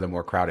some of the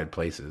more crowded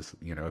places.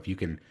 If you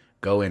can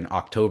go in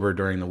October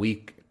during the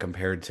week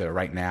compared to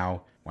right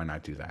now, why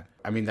not do that?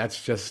 I mean, that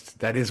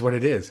is what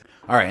it is.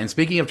 All right, and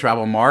speaking of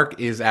travel, Mark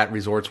is at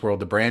Resorts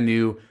World, the brand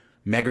new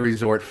mega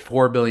resort,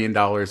 $4 billion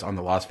on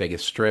the Las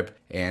Vegas Strip,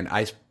 and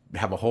I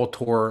have a whole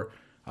tour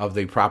of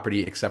the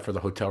property except for the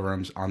hotel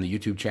rooms on the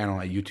YouTube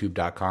channel at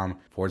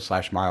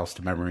youtube.com/miles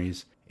to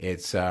memories.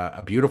 It's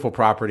a beautiful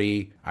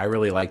property. I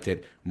really liked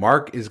it.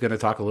 Mark is going to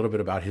talk a little bit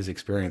about his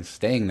experience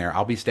staying there.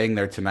 I'll be staying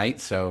there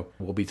tonight, so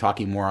we'll be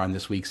talking more on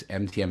this week's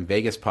MTM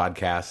Vegas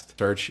podcast.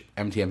 Search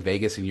MTM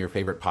Vegas in your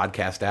favorite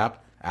podcast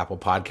app, Apple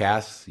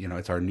Podcasts.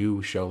 It's our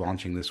new show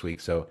launching this week,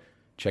 so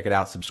check it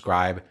out,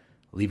 subscribe,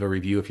 leave a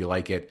review if you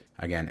like it.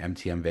 Again,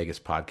 MTM Vegas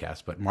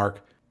podcast. But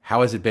Mark,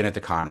 how has it been at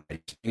the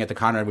Conrad? At the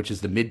Conrad, which is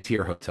the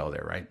mid-tier hotel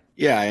there, right?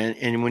 Yeah,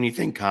 and when you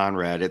think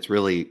Conrad, it's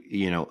really,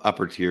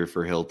 upper tier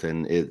for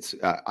Hilton. It's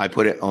I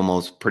put it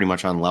almost pretty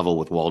much on level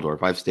with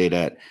Waldorf. I've stayed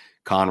at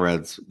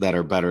Conrads that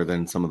are better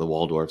than some of the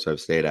Waldorfs I've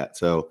stayed at.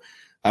 So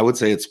I would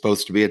say it's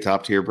supposed to be a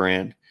top-tier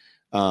brand.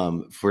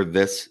 For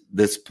this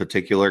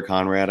particular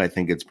Conrad, I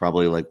think it's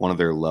probably like one of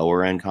their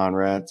lower-end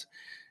Conrads.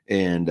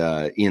 And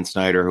Ian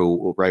Snyder,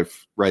 who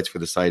writes for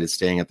the site, is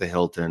staying at the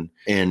Hilton.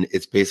 And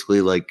it's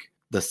basically like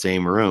the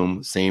same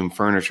room, same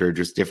furniture,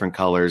 just different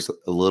colors,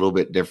 a little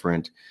bit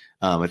different.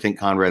 I think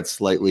Conrad's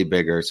slightly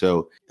bigger.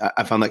 So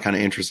I found that kind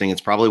of interesting.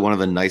 It's probably one of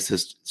the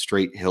nicest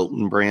straight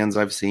Hilton brands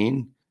I've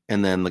seen.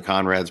 And then the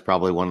Conrad's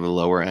probably one of the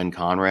lower end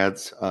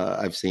Conrads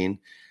I've seen.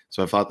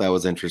 So I thought that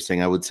was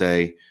interesting. I would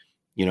say,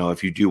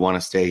 if you do want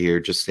to stay here,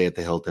 just stay at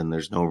the Hilton.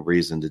 There's no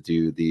reason to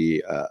do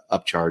the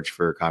upcharge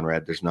for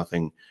Conrad. There's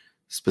nothing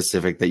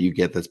specific that you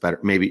get that's better.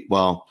 Maybe,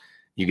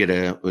 you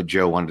get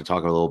Joe wanted to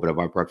talk a little bit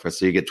about breakfast.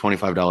 So you get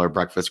 $25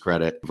 breakfast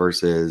credit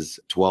versus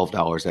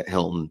 $12 at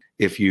Hilton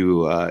if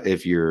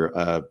you're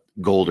a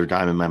gold or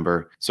diamond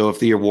member. So if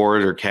the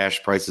award or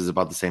cash price is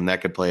about the same,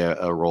 that could play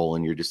a role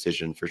in your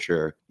decision for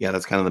sure. Yeah,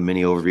 that's kind of the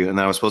mini overview. And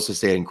then I was supposed to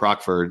stay in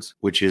Crockford's,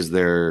 which is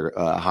their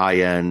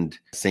high-end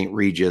St.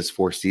 Regis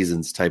Four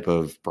Seasons type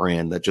of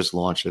brand that just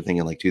launched, I think,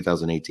 in like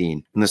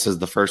 2018. And this is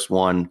the first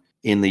one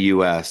in the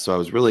US. So I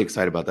was really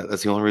excited about that.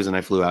 That's the only reason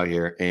I flew out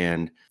here.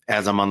 And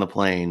as I'm on the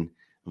plane,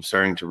 I'm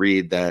starting to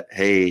read that,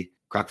 hey,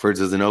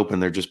 Crockford's isn't open.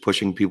 They're just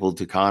pushing people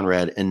to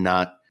Conrad and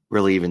not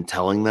really even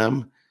telling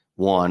them.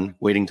 One,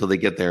 waiting till they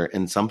get there.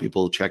 And some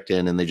people checked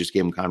in and they just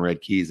gave them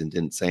Conrad keys and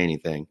didn't say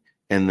anything.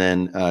 And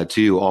then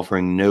two,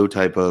 offering no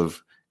type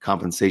of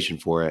compensation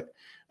for it.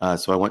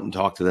 So I went and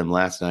talked to them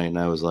last night and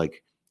I was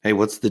like, hey,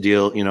 what's the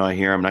deal? I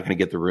hear I'm not going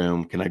to get the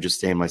room. Can I just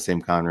stay in my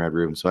same Conrad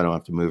room so I don't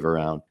have to move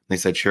around? And they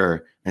said,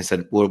 sure. And I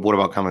said, what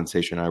about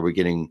compensation? Are we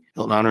getting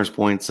Hilton Honors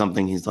points,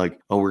 something? He's like,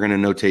 oh, we're going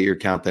to notate your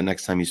account that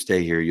next time you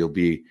stay here, you'll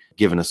be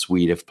given a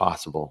suite if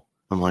possible.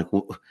 I'm like,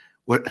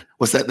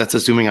 what's that? That's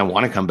assuming I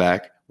want to come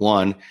back,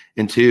 one.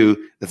 And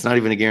two, that's not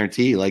even a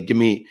guarantee. Like,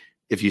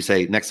 if you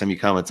say next time you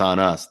come, it's on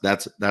us.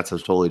 That's a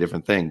totally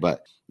different thing.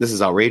 But this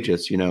is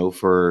outrageous,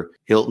 for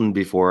Hilton.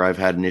 Before, I've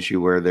had an issue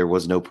where there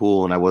was no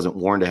pool and I wasn't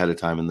warned ahead of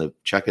time. And the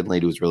check-in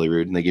lady was really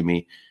rude. And they give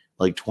me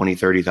like 20,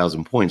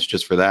 30,000 points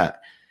just for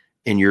that.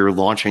 And you're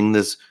launching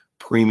this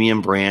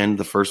premium brand,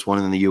 the first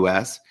one in the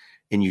US,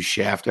 and you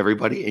shaft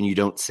everybody and you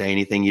don't say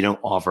anything. You don't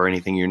offer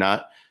anything.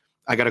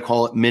 I got a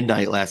call at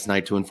midnight last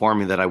night to inform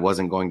me that I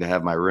wasn't going to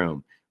have my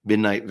room.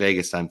 Midnight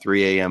Vegas time,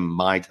 3 a.m.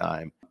 my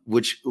time,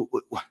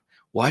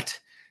 what?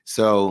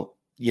 So,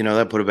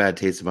 that put a bad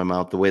taste in my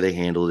mouth. The way they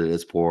handled it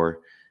is poor.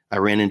 I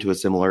ran into a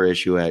similar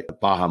issue at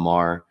Baja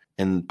Mar,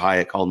 and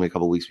Hyatt called me a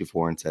couple of weeks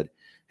before and said,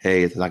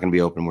 hey, it's not going to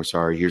be open. We're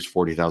sorry. Here's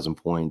 40,000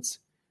 points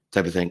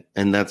type of thing.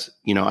 And that's,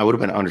 I would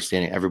have been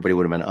understanding. Everybody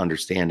would have been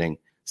understanding.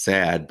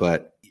 Sad.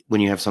 But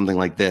when you have something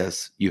like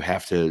this, you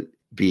have to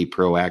be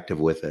proactive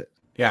with it.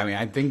 Yeah,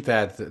 I think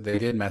that they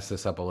did mess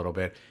this up a little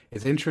bit.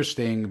 It's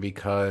interesting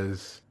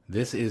because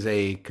this is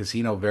a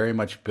casino very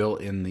much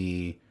built in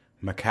the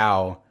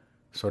Macau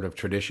sort of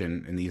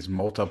tradition in these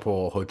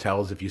multiple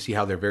hotels. If you see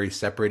how they're very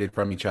separated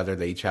from each other,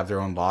 they each have their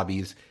own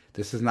lobbies.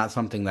 This is not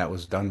something that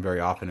was done very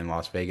often in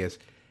Las Vegas.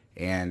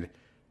 And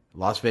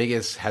Las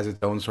Vegas has its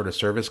own sort of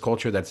service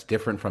culture that's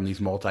different from these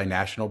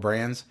multinational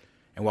brands.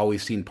 And while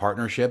we've seen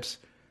partnerships,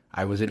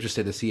 I was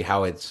interested to see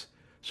how it's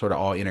sort of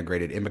all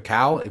integrated. In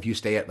Macau, if you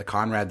stay at the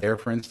Conrad there,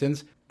 for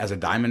instance, as a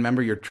Diamond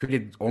member, you're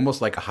treated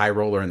almost like a high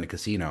roller in the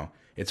casino.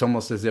 It's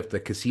almost as if the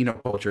casino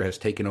culture has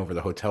taken over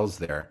the hotels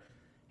there.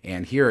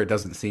 And here it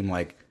doesn't seem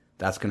like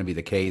that's going to be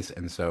the case.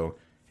 And so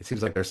it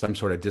seems like there's some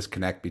sort of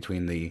disconnect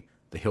between the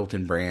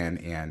Hilton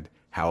brand and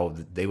how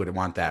they would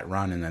want that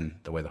run and then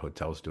the way the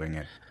hotel's doing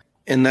it.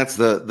 And that's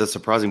the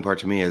surprising part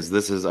to me is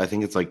I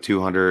think it's like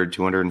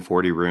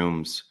 240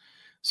 rooms.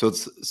 So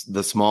it's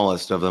the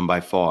smallest of them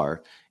by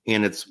far.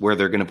 And it's where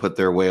they're going to put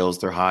their whales,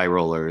 their high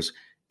rollers.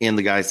 And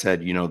the guy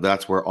said,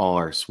 that's where all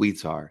our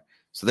suites are.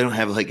 So they don't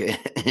have like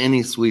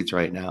any suites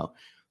right now.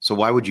 So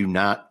why would you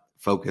not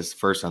focus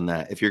first on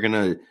that? If you're going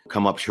to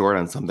come up short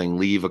on something,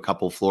 leave a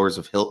couple floors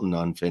of Hilton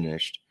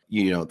unfinished.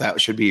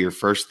 That should be your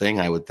first thing,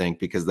 I would think,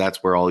 because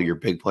that's where all your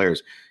big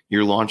players,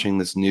 you're launching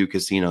this new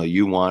casino.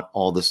 You want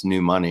all this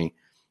new money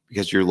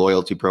because your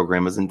loyalty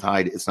program isn't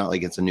tied. It's not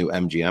like it's a new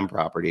MGM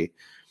property.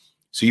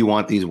 So you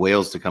want these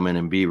whales to come in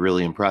and be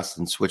really impressed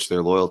and switch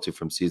their loyalty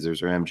from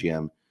Caesars or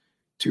MGM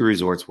to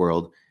Resorts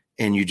World.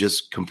 And you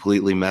just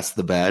completely mess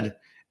the bed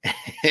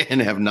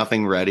and have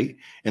nothing ready,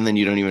 and then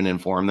you don't even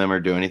inform them or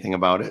do anything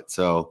about it.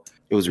 So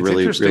it was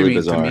really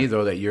bizarre to me,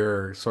 though, that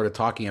you're sort of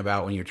talking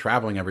about when you're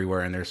traveling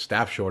everywhere and there's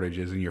staff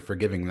shortages and you're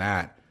forgiving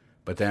that.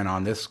 But then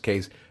on this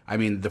case,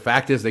 the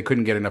fact is they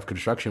couldn't get enough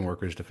construction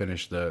workers to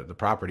finish the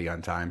property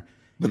on time.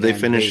 But they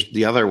finished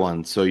the other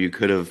one, so you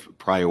could have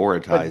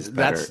prioritized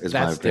better.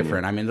 That's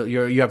different.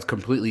 You have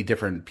completely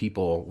different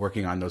people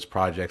working on those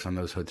projects, on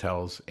those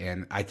hotels,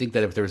 and I think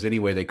that if there was any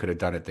way they could have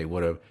done it, they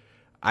would have.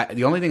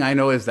 The only thing I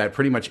know is that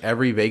pretty much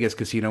every Vegas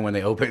casino when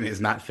they open is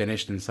not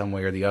finished in some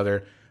way or the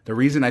other. The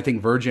reason I think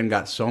Virgin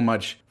got so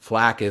much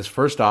flack is,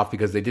 first off,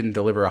 because they didn't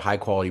deliver a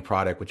high-quality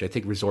product, which I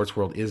think Resorts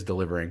World is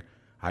delivering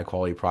a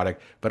high-quality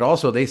product. But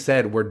also they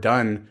said, we're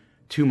done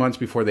 2 months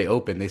before they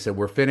opened. They said,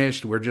 we're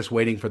finished. We're just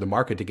waiting for the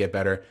market to get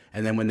better.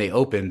 And then when they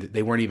opened,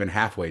 they weren't even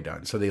halfway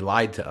done. So they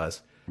lied to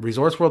us.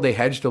 Resorts World, they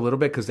hedged a little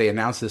bit because they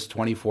announced this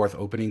 24th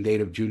opening date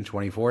of June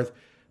 24th.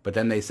 But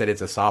then they said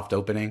it's a soft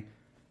opening,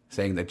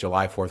 saying that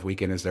July 4th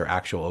weekend is their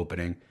actual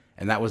opening.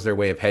 And that was their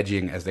way of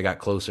hedging as they got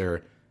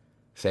closer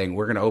saying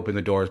we're going to open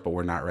the doors, but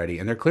we're not ready.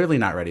 And they're clearly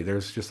not ready.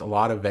 There's just a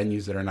lot of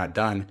venues that are not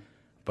done.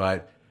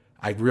 But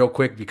real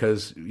quick,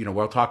 because,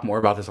 we'll talk more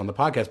about this on the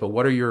podcast, but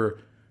what are your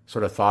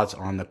sort of thoughts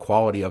on the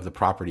quality of the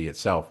property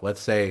itself?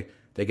 Let's say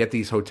they get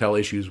these hotel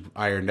issues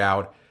ironed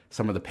out,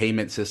 some of the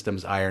payment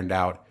systems ironed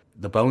out.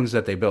 The bones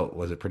that they built,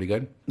 was it pretty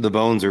good? The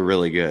bones are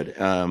really good.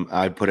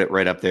 I'd put it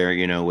right up there,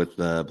 with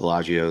the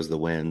Bellagio's, the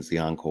Winds, the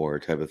Encore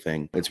type of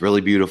thing. It's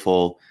really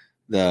beautiful.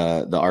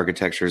 The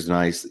architecture is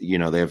nice.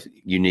 They have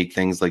unique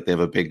things, like they have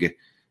a big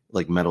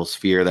like metal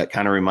sphere that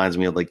kind of reminds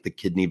me of like the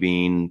kidney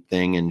bean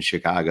thing in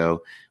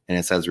Chicago, and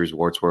it says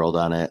Resorts World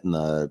on it. And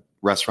the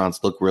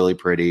restaurants look really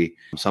pretty.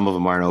 Some of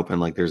them aren't open.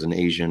 Like there's an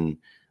Asian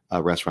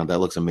restaurant that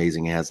looks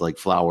amazing. It has like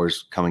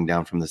flowers coming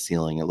down from the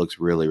ceiling. It looks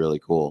really, really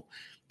cool.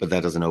 But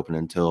that doesn't open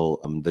until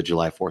the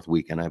July 4th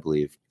weekend, I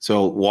believe.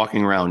 So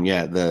walking around,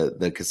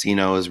 the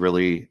casino is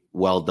really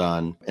well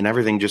done, and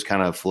everything just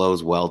kind of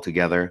flows well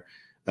together.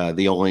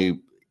 The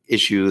only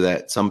issue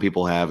that some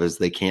people have is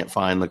they can't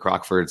find the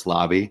Crockford's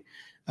lobby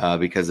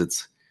because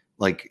it's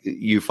like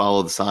you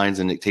follow the signs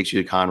and it takes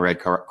you to Conrad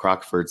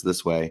Crockford's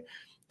this way.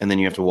 And then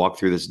you have to walk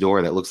through this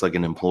door that looks like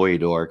an employee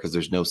door because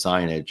there's no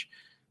signage.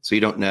 So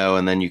you don't know.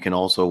 And then you can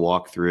also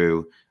walk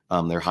through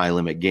their high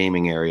limit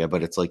gaming area,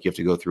 but it's like you have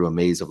to go through a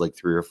maze of like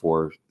 3 or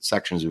 4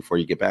 sections before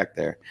you get back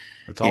there.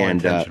 It's all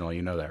intentional,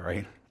 you know that,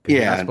 right? Yeah,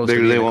 you're not supposed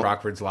to be in the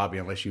Crockford's lobby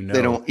unless you know.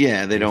 They don't.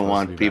 Yeah, they don't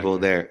want people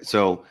there.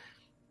 So,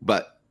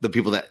 but the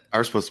people that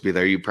are supposed to be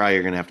there, you probably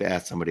are going to have to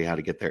ask somebody how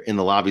to get there. And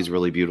the lobby is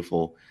really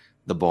beautiful.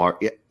 The bar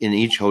in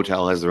each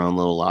hotel has their own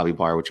little lobby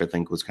bar, which I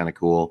think was kind of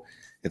cool.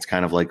 It's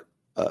kind of like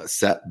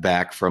set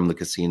back from the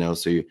casino,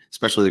 so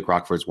especially the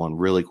Crockford's one,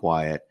 really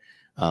quiet.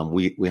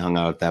 We hung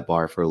out at that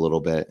bar for a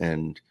little bit,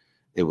 and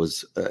it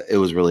was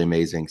really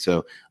amazing.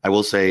 So I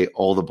will say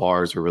all the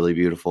bars are really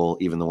beautiful,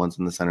 even the ones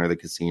in the center of the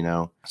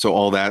casino. So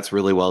all that's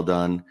really well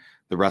done.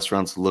 The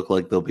restaurants look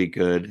like they'll be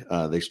good.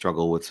 They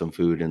struggle with some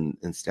food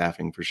and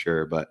staffing for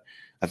sure, but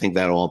I think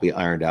that'll all be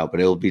ironed out.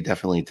 But it'll be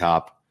definitely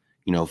top,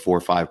 4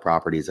 or 5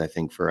 properties, I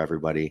think, for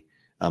everybody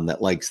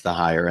that likes the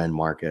higher end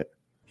market.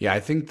 Yeah, I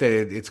think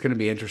that it's going to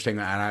be interesting,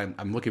 and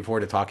I'm looking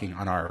forward to talking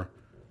on our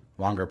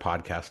longer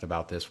podcast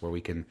about this, where we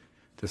can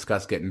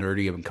discuss, get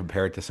nerdy, and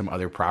compare it to some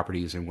other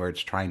properties and where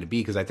it's trying to be,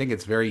 because I think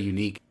it's very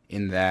unique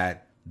in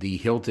that the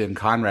Hilton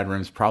Conrad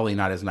room is probably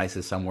not as nice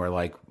as somewhere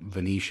like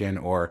Venetian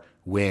or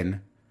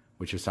Wynn,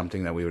 which is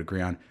something that we would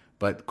agree on.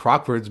 But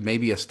Crockford's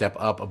maybe a step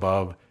up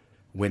above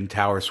Wynn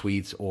Tower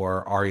Suites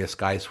or Aria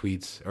Sky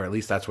Suites, or at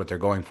least that's what they're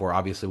going for.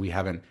 Obviously, we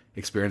haven't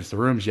experienced the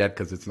rooms yet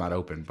because it's not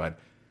open, but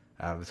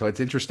so it's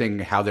interesting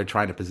how they're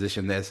trying to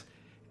position this.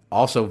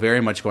 Also,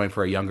 very much going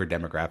for a younger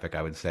demographic,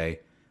 I would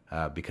say,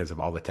 because of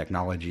all the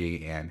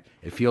technology, and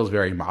it feels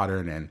very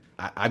modern. And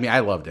I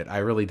loved it. I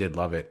really did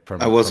love it from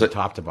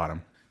top to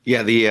bottom.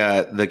 Yeah,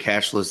 the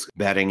cashless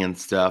betting and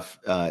stuff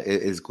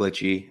is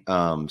glitchy.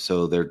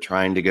 So they're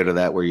trying to go to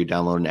that where you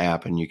download an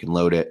app and you can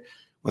load it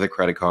with a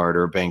credit card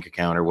or a bank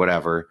account or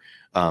whatever.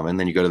 And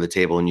then you go to the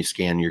table and you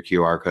scan your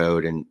QR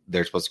code, and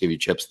they're supposed to give you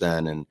chips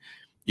then. And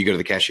you go to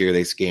the cashier,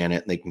 they scan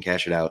it, and they can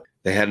cash it out.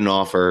 They had an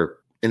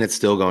offer, and it's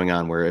still going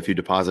on, where if you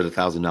deposit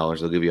 $1,000,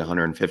 they'll give you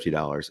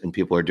 $150. And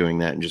people are doing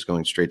that and just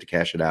going straight to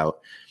cash it out.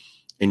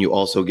 And you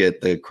also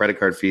get the credit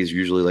card fees,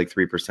 usually like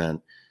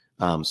 3%.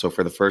 So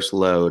for the first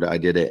load, I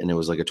did it, and it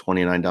was like a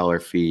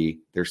 $29 fee.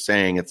 They're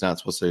saying it's not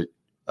supposed to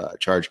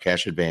charge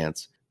cash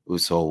advance.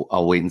 So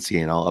I'll wait and see,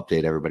 and I'll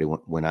update everybody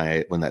when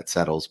that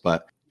settles.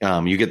 But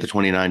you get the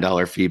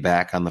 $29 fee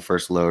back on the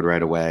first load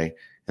right away,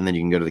 and then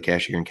you can go to the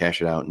cashier and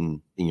cash it out and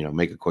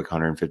make a quick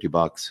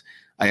 $150.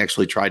 I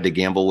actually tried to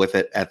gamble with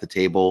it at the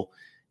table,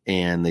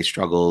 and they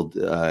struggled.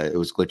 It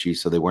was glitchy,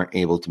 so they weren't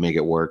able to make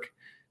it work.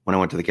 When I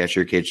went to the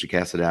cashier cage to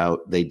cash it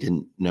out, they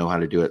didn't know how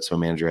to do it, so a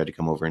manager had to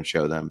come over and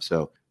show them.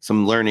 So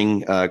some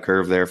learning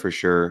curve there for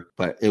sure,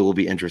 but it will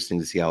be interesting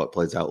to see how it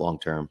plays out long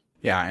term.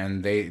 Yeah,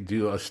 and they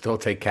do still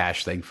take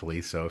cash,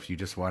 thankfully. So if you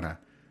just want to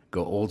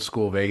go old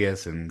school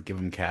Vegas and give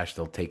them cash,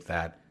 they'll take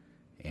that.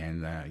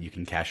 And you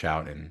can cash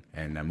out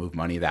and move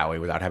money that way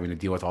without having to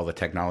deal with all the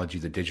technology,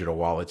 the digital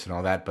wallets and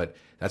all that. But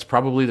that's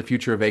probably the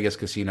future of Vegas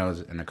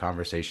casinos, and a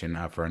conversation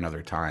for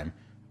another time.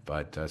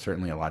 But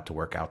certainly a lot to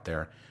work out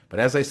there.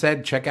 But as I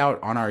said, check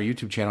out on our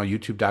YouTube channel,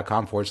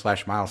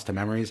 youtube.com/Miles to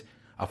Memories,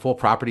 a full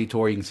property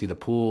tour. You can see the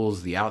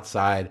pools, the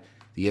outside,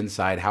 the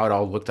inside, how it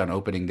all looked on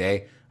opening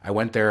day. I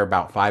went there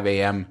about 5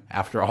 a.m.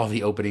 after all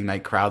the opening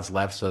night crowds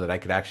left so that I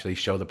could actually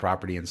show the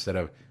property instead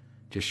of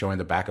just showing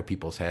the back of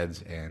people's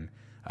heads. And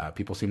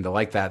people seem to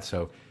like that,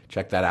 so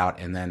check that out.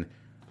 And then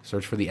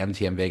search for the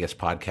MTM Vegas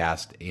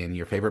podcast in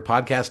your favorite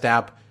podcast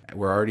app.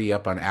 We're already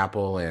up on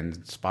Apple and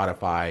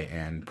Spotify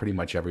and pretty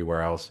much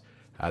everywhere else.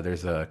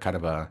 There's a kind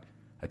of a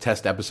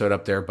test episode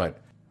up there, but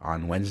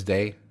on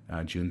Wednesday,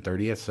 June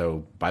 30th.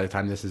 So by the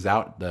time this is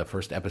out, the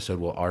first episode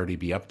will already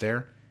be up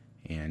there,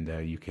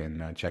 and you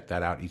can check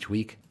that out each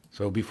week.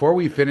 So before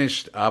we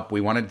finished up,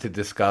 we wanted to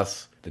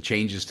discuss the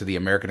changes to the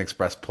American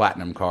Express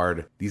Platinum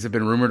card. These have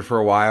been rumored for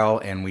a while,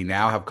 and we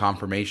now have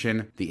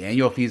confirmation. The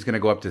annual fee is going to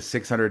go up to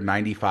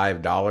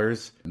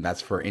 $695, and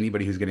that's for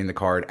anybody who's getting the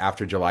card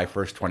after July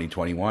 1st,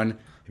 2021.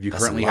 If you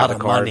currently have the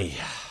card, money.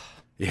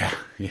 Yeah.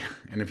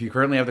 And if you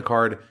currently have the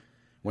card,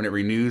 when it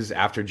renews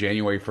after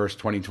January 1st,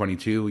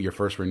 2022, your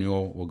first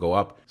renewal will go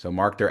up. So,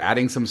 Mark, they're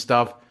adding some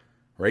stuff,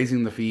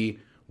 raising the fee.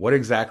 What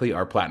exactly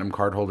are Platinum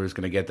card holders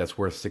going to get that's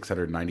worth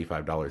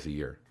 $695 a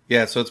year?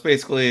 Yeah, so it's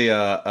basically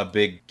a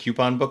big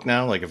coupon book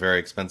now, like a very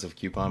expensive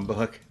coupon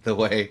book, the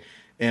way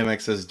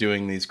Amex is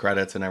doing these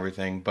credits and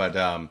everything. But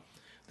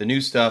the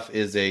new stuff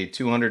is a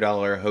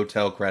 $200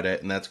 hotel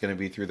credit, and that's going to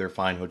be through their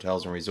fine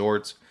hotels and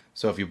resorts.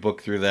 So if you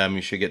book through them,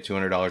 you should get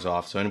 $200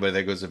 off. So anybody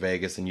that goes to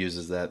Vegas and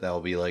uses that'll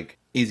be like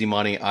easy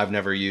money. I've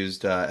never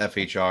used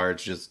FHR. It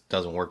just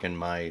doesn't work in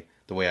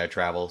the way I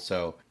travel.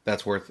 So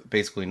that's worth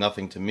basically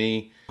nothing to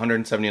me.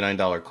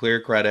 $179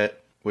 Clear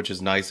credit, which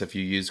is nice if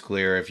you use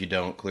Clear. If you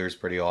don't, Clear is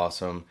pretty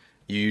awesome.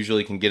 You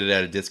usually can get it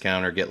at a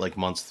discount or get like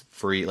months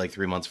free, like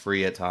 3 months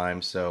free at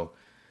times. So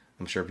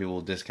I'm sure people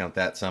will discount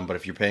that some. But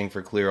if you're paying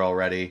for Clear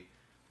already,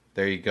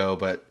 there you go.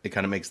 But it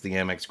kind of makes the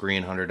Amex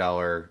Green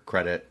 $100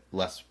 credit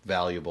less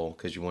valuable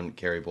because you wouldn't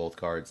carry both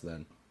cards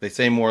then. They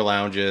say more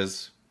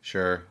lounges.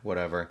 Sure,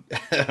 whatever.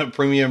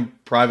 Premium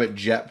private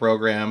jet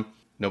program.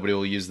 Nobody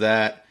will use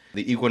that.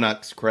 The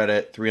Equinox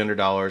credit,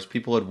 $300.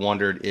 People had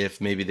wondered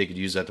if maybe they could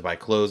use that to buy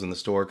clothes in the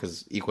store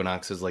because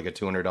Equinox is like a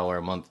 $200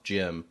 a month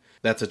gym.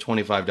 That's a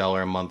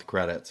 $25 a month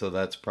credit. So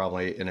that's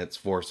probably, and it's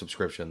for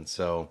subscriptions.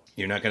 So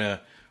you're not going to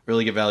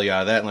really get value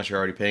out of that unless you're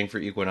already paying for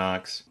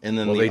Equinox. And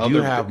then they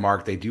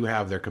do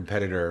have their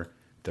competitor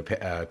to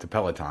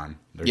Peloton,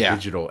 their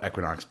digital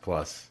Equinox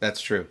Plus.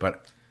 That's true.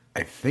 But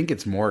I think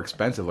it's more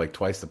expensive, like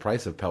twice the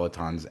price of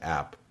Peloton's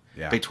app.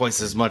 Yeah. Pay twice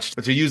as much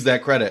to use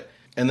that credit.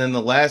 And then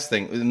the last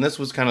thing, and this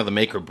was kind of the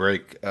make or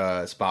break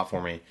spot for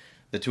me,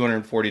 the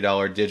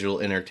 $240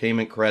 digital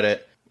entertainment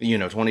credit,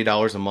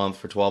 $20 a month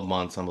for 12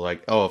 months. I'm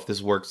like, oh, if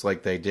this works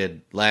like they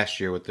did last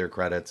year with their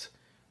credits,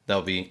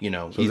 that'll be,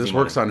 So easy this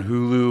money. works on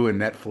Hulu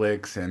and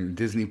Netflix and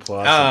Disney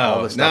Plus and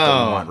all the stuff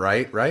that we want,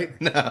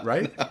 right? No,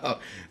 right?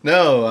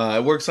 No,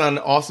 it works on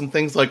awesome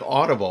things like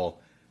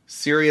Audible,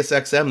 Sirius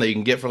XM that you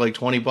can get for like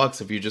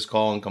 $20 if you just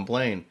call and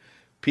complain,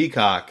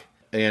 Peacock,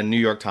 and New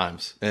York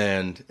Times,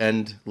 and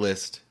end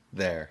list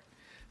there.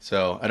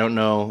 So I don't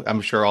know. I'm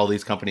sure all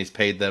these companies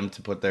paid them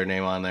to put their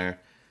name on there.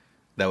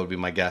 That would be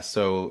my guess.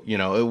 So,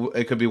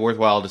 it could be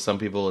worthwhile to some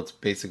people. It's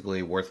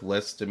basically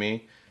worthless to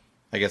me.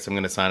 I guess I'm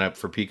going to sign up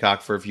for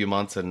Peacock for a few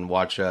months and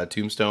watch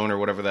Tombstone or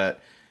whatever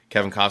that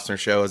Kevin Costner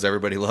show is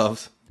everybody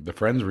loves. The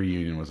Friends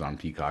reunion was on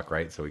Peacock,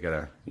 right? So we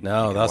gotta.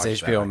 No, that was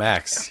HBO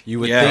Max.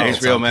 You would Yeah, think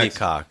it's HBO on Max.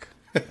 Peacock.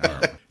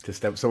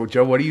 So,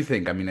 Joe, what do you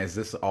think? I mean, is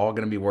this all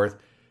going to be worth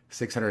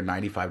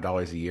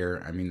 $695 a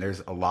year? I mean,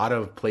 there's a lot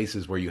of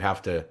places where you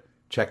have to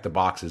check the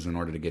boxes in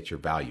order to get your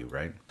value,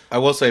 right? I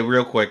will say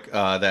real quick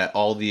that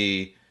all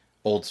the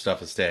old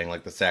stuff is staying,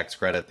 like the Saks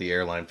credit, the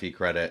airline fee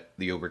credit,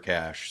 the Uber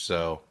Cash.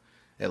 So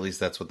at least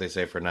that's what they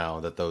say for now,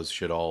 that those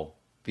should all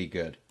be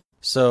good.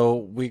 So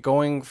we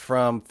going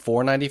from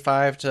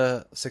 $495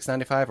 to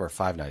 $695 or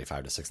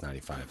 $595 to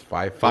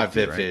 $695?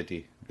 $550,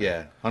 right?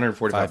 Yeah,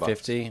 $145.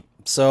 $550.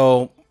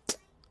 So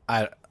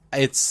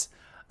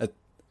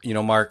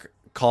Mark,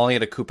 calling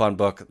it a coupon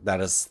book, that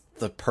is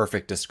the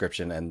perfect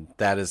description, and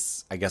that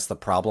is, I guess, the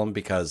problem,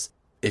 because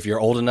if you're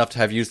old enough to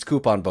have used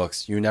coupon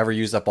books, you never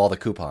use up all the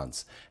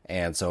coupons,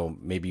 and so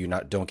maybe you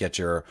don't get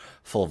your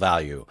full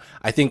value.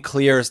 I think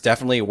Clear is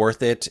definitely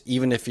worth it,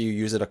 even if you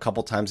use it a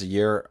couple times a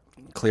year.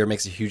 Clear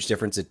makes a huge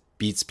difference. It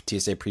beats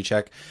TSA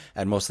PreCheck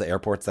at most of the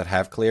airports that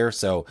have Clear.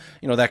 So,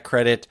 that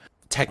credit,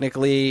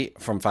 technically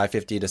from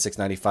 $550 to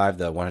 $695,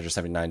 the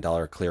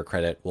 $179 Clear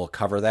credit will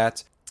cover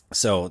that.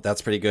 So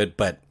that's pretty good,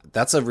 but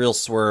that's a real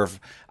swerve.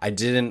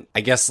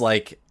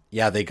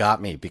 They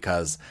got me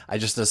because I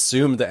just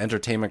assumed the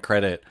entertainment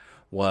credit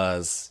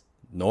was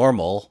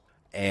normal.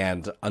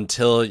 And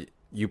until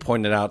you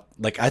pointed out,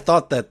 I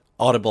thought that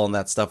Audible and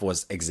that stuff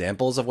was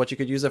examples of what you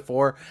could use it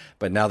for.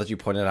 But now that you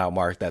pointed out,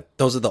 Mark, that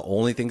those are the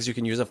only things you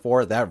can use it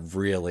for, that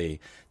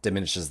really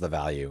diminishes the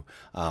value.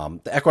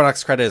 The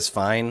Equinox credit is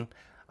fine,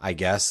 I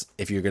guess,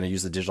 if you're going to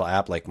use the digital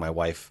app. Like my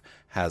wife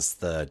has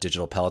the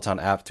digital Peloton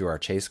app through our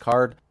Chase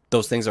card.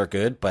 Those things are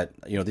good, but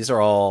these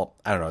are all,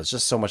 I don't know, it's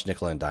just so much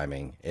nickel and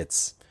diming.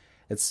 It's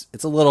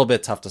a little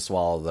bit tough to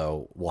swallow,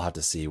 though. We'll have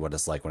to see what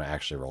it's like when it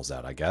actually rolls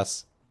out, I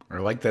guess. Or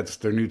like that's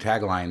their new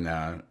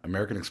tagline,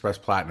 American Express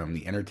Platinum,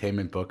 the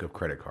entertainment book of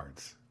credit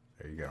cards.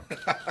 There you go.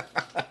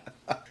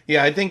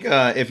 Yeah, I think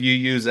if you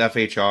use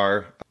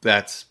FHR,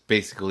 that's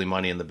basically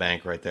money in the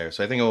bank right there.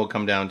 So I think it will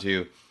come down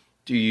to,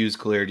 do you use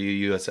Clear? Do you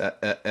use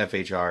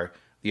FHR?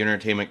 The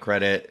entertainment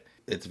credit,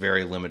 it's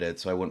very limited,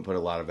 so I wouldn't put a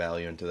lot of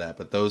value into that.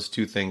 But those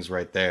two things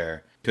right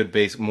there could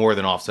more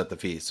than offset the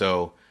fee.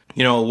 So,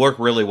 it'll work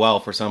really well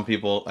for some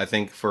people. I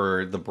think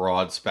for the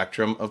broad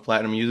spectrum of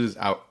Platinum users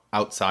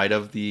outside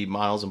of the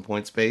miles and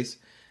point space,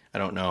 I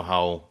don't know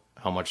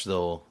how much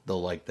they'll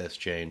like this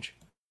change.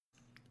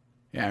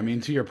 Yeah, I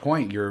mean, to your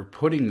point, you're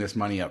putting this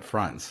money up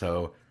front.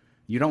 So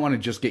you don't want to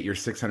just get your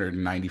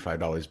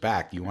 $695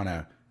 back. You want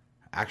to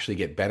actually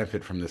get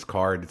benefit from this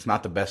card. It's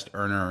not the best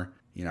earner,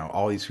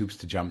 all these hoops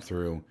to jump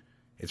through.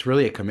 It's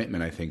really a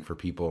commitment, I think, for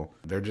people.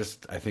 They're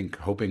just, I think,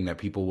 hoping that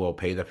people will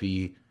pay the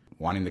fee,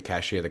 wanting to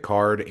cachet the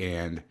card,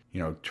 and,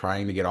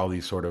 trying to get all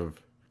these sort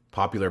of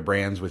popular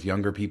brands with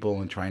younger people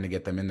and trying to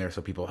get them in there.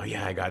 So people, oh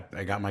yeah, I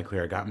got my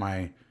Clear, I got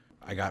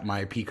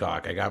my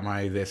Peacock, I got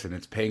my this, and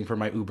it's paying for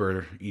my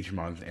Uber each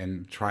month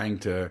and trying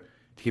to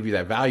give you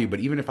that value. But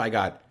even if I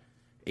got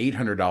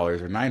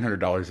 $800 or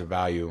 $900 of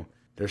value,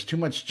 there's too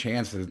much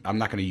chance that I'm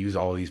not going to use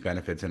all of these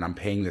benefits and I'm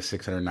paying this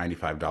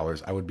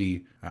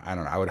 $695.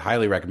 I would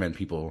highly recommend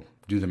people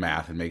do the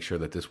math and make sure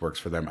that this works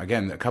for them.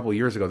 Again, a couple of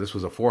years ago, this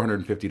was a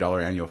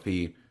 $450 annual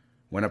fee,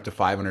 went up to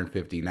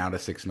 $550, now to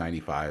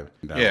 $695.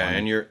 Yeah,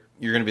 and you're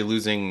going to be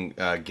losing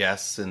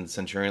guests in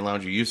Centurion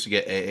Lounge. You used to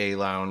get AA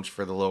Lounge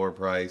for the lower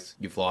price.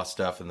 You've lost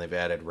stuff, and they've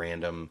added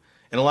random.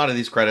 And a lot of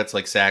these credits,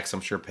 like Saks,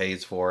 I'm sure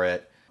pays for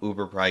it.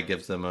 Uber probably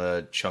gives them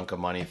a chunk of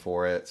money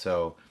for it,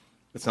 so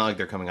it's not like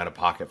they're coming out of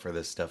pocket for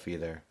this stuff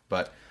either.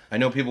 But I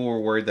know people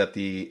were worried that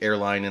the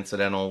airline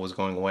incidental was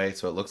going away,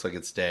 so it looks like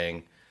it's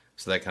staying.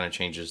 So that kind of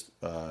changes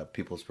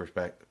people's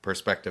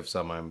perspective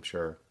some, I'm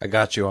sure. I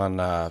got you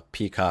on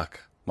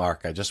Peacock,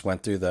 Mark. I just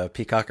went through the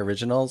Peacock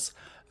Originals.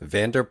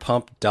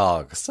 Vanderpump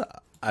Dogs.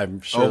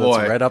 I'm sure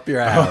that's right up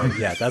your alley.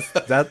 Yeah, that's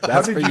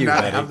for you,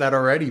 not buddy. Have that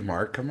already,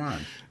 Mark? Come on.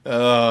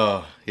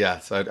 Oh,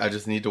 yes. I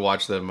just need to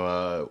watch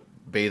them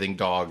bathing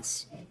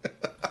dogs.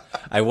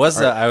 I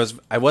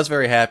was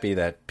very happy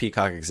that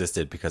Peacock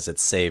existed because it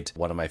saved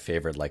one of my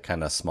favorite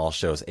kind of small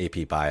shows,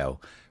 AP Bio,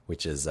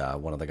 which is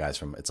one of the guys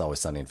from It's Always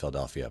Sunny in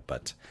Philadelphia.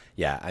 But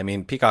yeah, I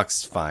mean,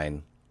 Peacock's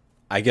fine.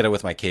 I get it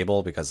with my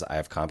cable because I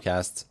have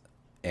Comcast,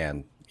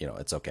 and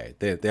it's okay.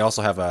 They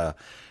also have a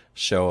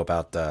show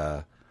about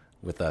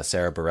with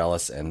Sarah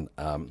Bareilles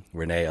and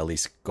Renee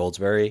Elise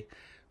Goldsberry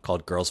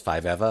called Girls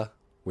Five Eva,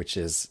 which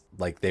is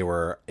they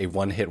were a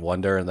one-hit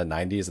wonder in the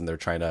 90s and they're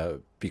trying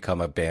to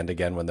become a band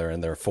again when they're in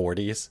their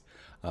 40s.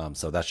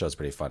 So that show's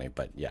pretty funny.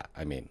 But yeah,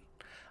 I mean,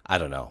 I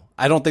don't know.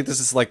 I don't think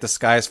this is the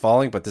sky is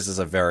falling, but this is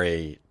a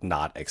very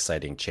not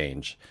exciting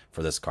change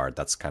for this card.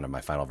 That's kind of my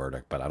final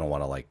verdict, but I don't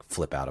want to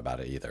flip out about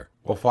it either.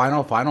 Well,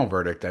 final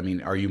verdict. I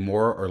mean, are you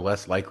more or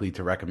less likely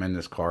to recommend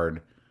this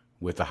card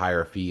with the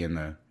higher fee and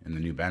the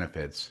new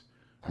benefits?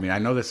 I mean, I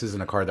know this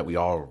isn't a card that we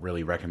all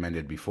really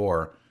recommended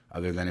before,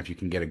 other than if you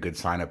can get a good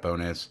sign-up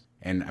bonus.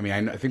 And I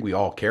mean, I think we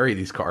all carry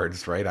these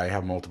cards, right? I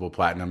have multiple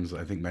platinums.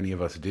 I think many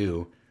of us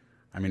do.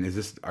 I mean,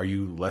 are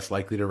you less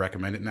likely to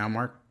recommend it now,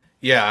 Mark?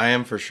 Yeah, I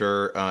am for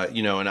sure.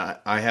 And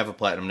I have a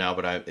platinum now,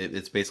 but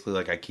it's basically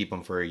I keep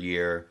them for a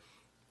year.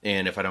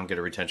 And if I don't get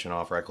a retention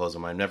offer, I close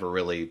them. I never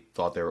really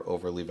thought they were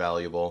overly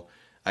valuable.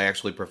 I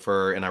actually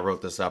prefer, and I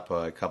wrote this up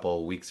a couple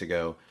of weeks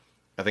ago,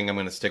 I think I'm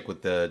going to stick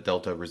with the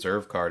Delta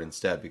Reserve card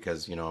instead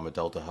because, I'm a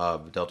Delta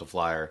hub, Delta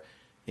flyer.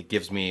 It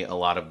gives me a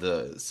lot of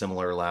the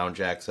similar lounge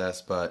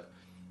access, but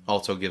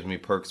also gives me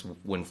perks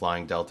when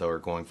flying Delta or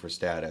going for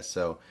status.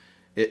 So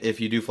if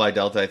you do fly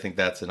Delta, I think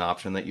that's an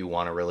option that you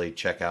want to really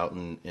check out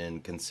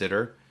and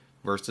consider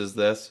versus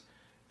this.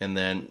 And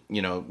then,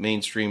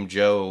 mainstream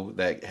Joe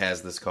that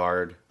has this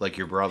card, like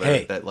your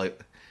brother,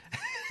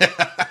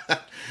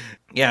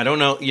 yeah, I don't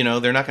know.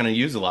 They're not going to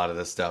use a lot of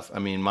this stuff. I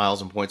mean,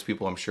 miles and points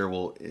people, I'm sure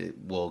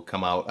will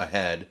come out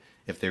ahead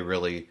if they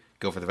really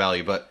go for the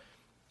value. But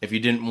if you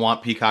didn't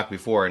want Peacock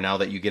before, and now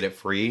that you get it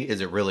free, is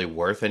it really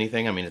worth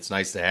anything? I mean, it's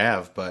nice to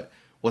have, but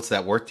what's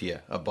that worth to you?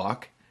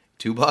 $1?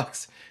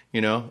 $2?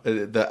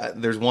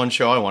 There's one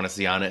show I want to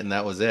see on it, and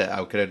that was it.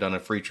 I could have done a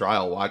free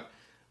trial,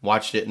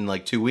 watched it in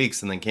 2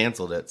 weeks, and then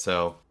canceled it.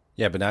 So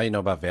yeah, but now you know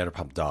about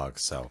Vanderpump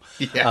Dogs. So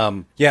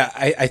yeah,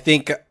 I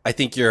think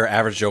your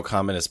average Joe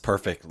comment is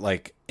perfect.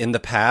 In the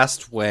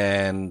past,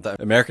 when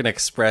the American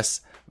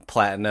Express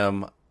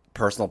Platinum,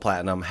 personal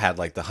platinum had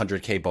the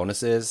 100K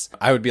bonuses,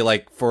 I would be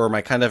for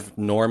my kind of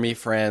normie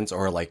friends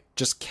or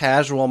just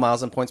casual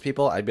miles and points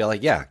people, I'd be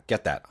yeah,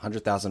 get that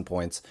 100,000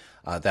 points.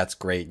 That's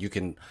great. You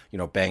can,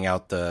 bang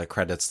out the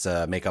credits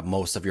to make up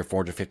most of your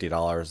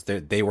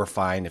 $450. They were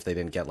fine if they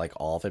didn't get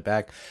all of it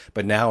back.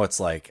 But now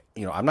it's I'm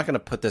not going to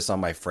put this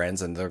on my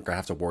friends and they're going to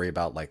have to worry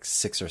about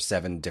 6 or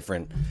 7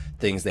 different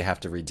things they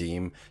have to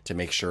redeem to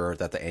make sure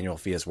that the annual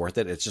fee is worth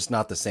it. It's just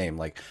not the same.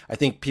 I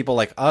think people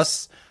like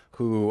us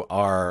who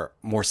are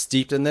more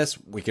steeped in this,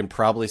 we can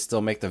probably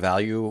still make the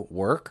value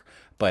work.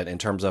 But in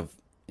terms of,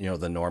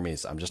 the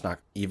normies, I'm just not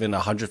even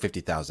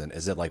 150,000.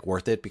 Is it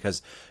worth it?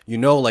 Because,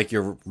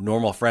 your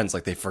normal friends,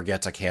 they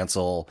forget to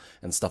cancel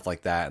and stuff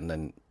like that. And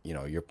then,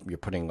 you're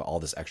putting all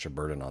this extra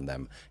burden on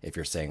them if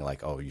you're saying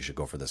oh, you should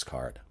go for this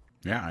card.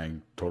 Yeah, I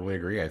totally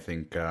agree. I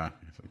think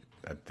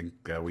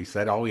we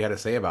said all we had to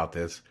say about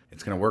this.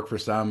 It's going to work for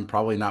some,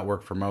 probably not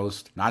work for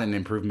most. Not an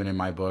improvement in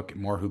my book.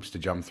 More hoops to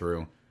jump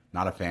through.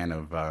 Not a fan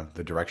of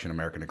the direction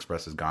American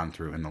Express has gone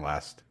through in the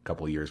last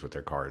couple of years with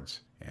their cards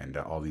and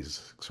all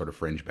these sort of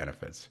fringe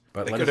benefits.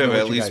 But they could have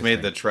at least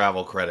made the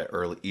travel credit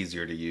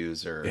easier to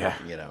use, or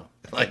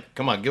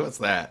come on, give us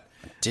that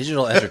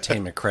digital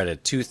entertainment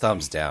credit. 2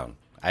 thumbs down.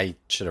 I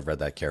should have read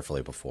that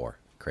carefully before.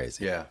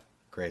 Crazy. Yeah.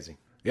 Crazy.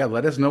 Yeah,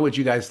 let us know what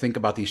you guys think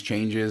about these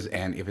changes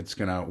and if it's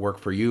going to work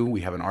for you.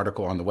 We have an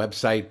article on the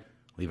website.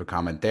 Leave a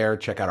comment there.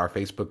 Check out our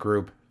Facebook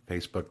group,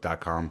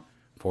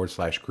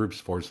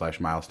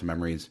 facebook.com/groups/miles to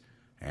memories,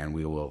 and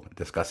we will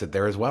discuss it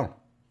there as well.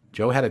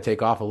 Joe had to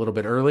take off a little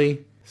bit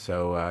early,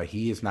 so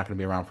he is not going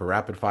to be around for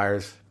rapid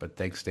fires, but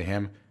thanks to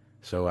him.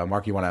 So,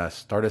 Mark, you want to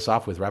start us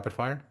off with rapid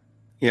fire?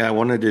 Yeah, I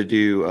wanted to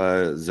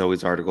do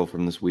Zoe's article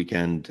from this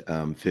weekend,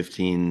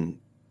 15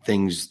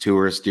 things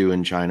tourists do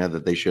in China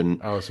that they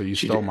shouldn't. Oh, so you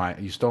stole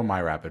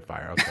my rapid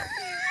fire. Okay.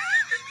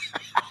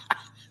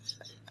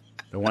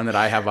 The one that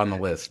I have on the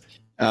list.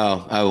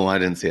 Oh, well, I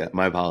didn't see it.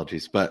 My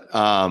apologies. But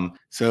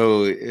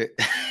so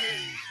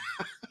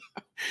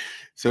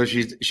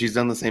she's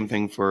done the same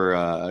thing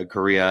for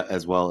Korea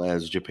as well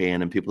as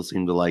Japan, and people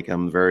seem to like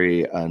them.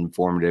 Very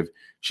informative.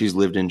 She's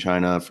lived in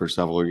China for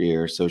several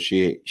years, so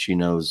she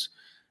knows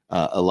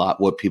a lot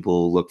what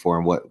people look for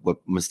and what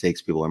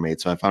mistakes people are made.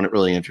 So I found it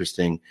really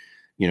interesting.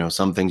 You know,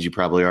 some things you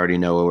probably already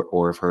know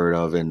or have heard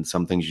of, and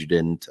some things you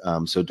didn't.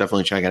 So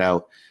definitely check it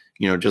out.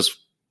 You know, just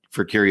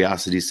for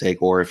curiosity's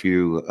sake, or if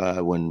you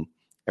when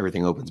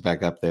everything opens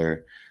back up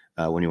there,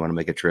 when you want to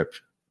make a trip,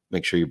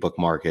 make sure you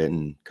bookmark it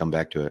and come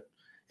back to it.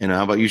 And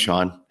how about you,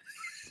 Sean?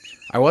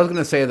 I was going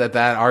to say that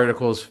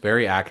article is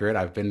very accurate.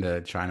 I've been to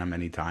China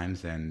many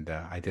times, and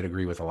I did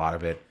agree with a lot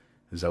of it.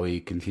 Zoe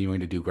continuing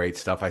to do great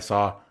stuff. I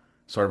saw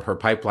sort of her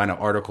pipeline of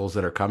articles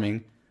that are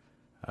coming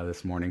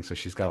this morning, so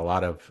she's got a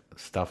lot of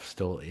stuff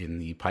still in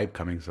the pipe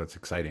coming, so it's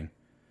exciting.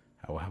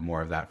 I will have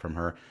more of that from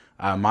her.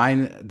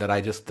 Mine that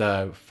I just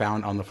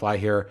found on the fly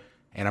here,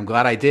 and I'm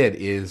glad I did,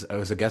 it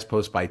was a guest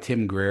post by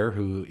Tim Greer,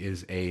 who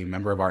is a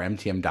member of our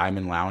MTM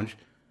Diamond Lounge.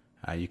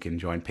 You can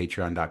join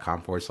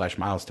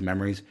patreon.com/miles to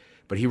memories.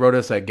 But he wrote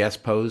us a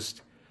guest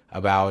post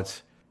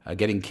about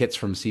getting kits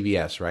from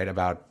CVS, right?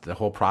 About the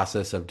whole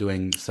process of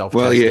doing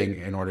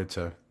self-testing in order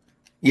to...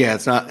 Yeah,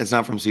 it's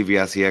not from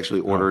CVS. He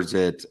actually orders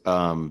it.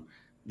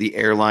 The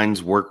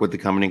airlines work with the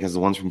company because the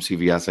ones from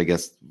CVS, I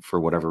guess, for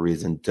whatever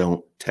reason,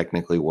 don't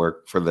technically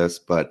work for this.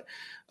 But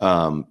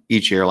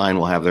each airline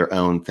will have their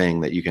own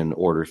thing that you can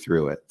order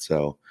through it.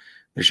 So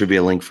there should be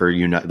a link for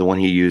United. The one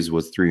he used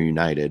was through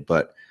United,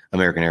 but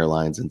American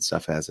Airlines and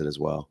stuff has it as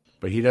well.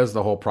 But he does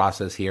the whole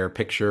process here,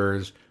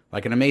 pictures,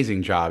 like an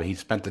amazing job. He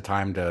spent the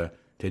time to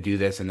do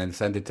this and then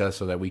send it to us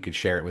so that we could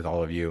share it with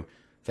all of you.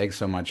 Thanks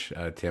so much,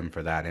 Tim,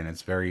 for that. And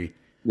it's very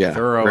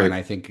thorough, and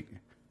I think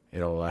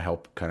it'll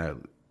help kind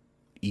of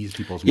ease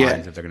people's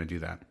minds if they're going to do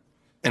that.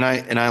 And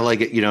I like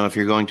it, you know, if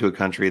you're going to a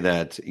country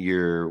that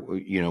you're,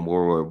 you know,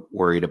 more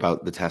worried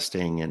about the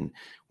testing and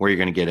where you're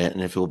going to get it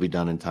and if it will be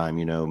done in time,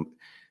 you know,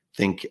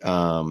 think, you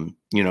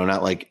know,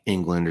 not like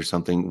England or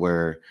something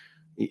where,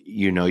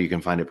 you know, you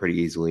can find it pretty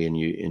easily and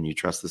you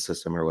trust the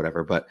system or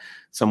whatever, but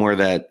somewhere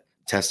that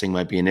testing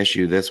might be an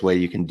issue, this way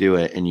you can do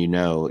it. And, you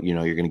know,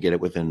 you're going to get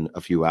it within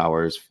a few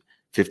hours,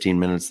 15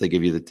 minutes, they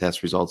give you the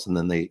test results and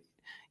then they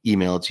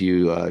email it to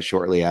you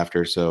shortly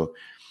after. So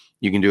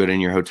you can do it in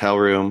your hotel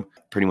room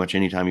pretty much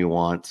anytime you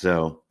want.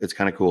 So it's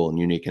kind of cool and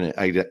unique. And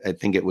I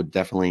think it would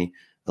definitely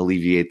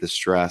alleviate the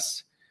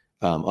stress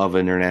of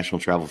international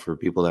travel for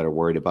people that are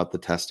worried about the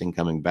testing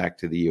coming back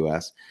to the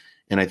US.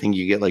 And I think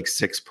you get like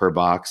 6 per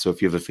box. So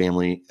if you have a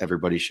family,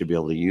 everybody should be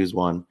able to use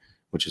one,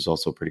 which is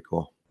also pretty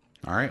cool.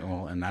 All right.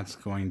 Well, and that's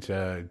going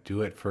to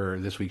do it for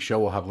this week's show.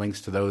 We'll have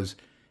links to those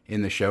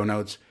in the show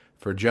notes.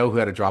 For Joe, who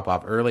had to drop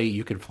off early,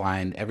 you can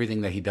find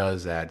everything that he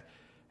does at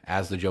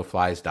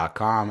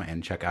asthejoeflies.com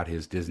and check out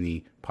his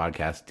Disney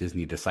podcast,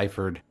 Disney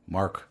Deciphered.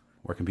 Mark,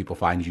 where can people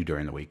find you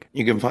during the week?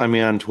 You can find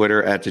me on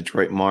Twitter at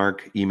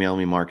DetroitMark. Email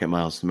me,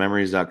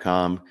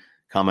 mark@milestomemories.com.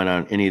 Comment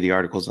on any of the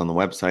articles on the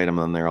website. I'm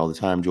on there all the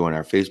time. Join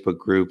our Facebook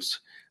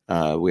groups.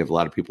 We have a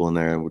lot of people in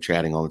there. We're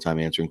chatting all the time,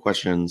 answering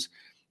questions.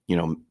 You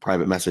know,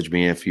 private message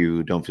me if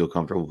you don't feel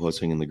comfortable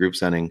posting in the group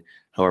setting.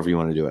 However you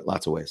want to do it.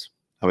 Lots of ways.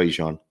 How about you,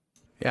 Sean?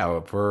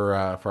 Yeah, for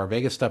our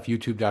Vegas stuff,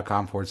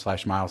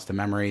 youtube.com/miles to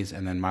memories,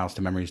 and then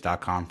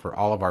milestomemories.com for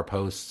all of our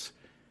posts.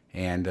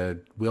 And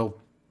we'll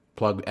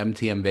plug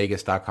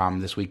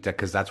mtmvegas.com this week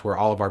because that's where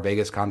all of our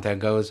Vegas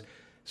content goes.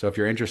 So if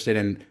you're interested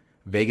in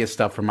Vegas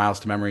stuff from Miles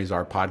to Memories,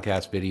 our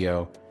podcast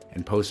video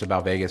and posts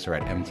about Vegas are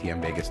at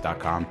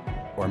mtmvegas.com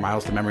or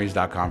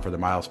milestomemories.com for the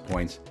Miles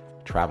Points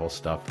travel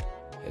stuff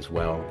as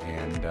well.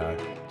 And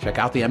check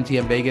out the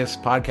MTM Vegas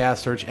podcast.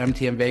 Search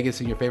MTM Vegas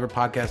in your favorite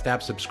podcast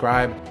app.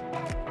 Subscribe.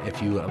 If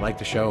you like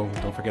the show,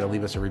 don't forget to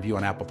leave us a review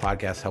on Apple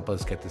Podcasts. Help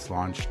us get this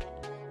launched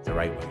the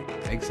right way.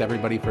 Thanks,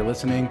 everybody, for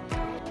listening.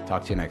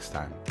 Talk to you next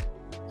time.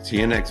 See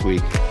you next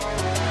week.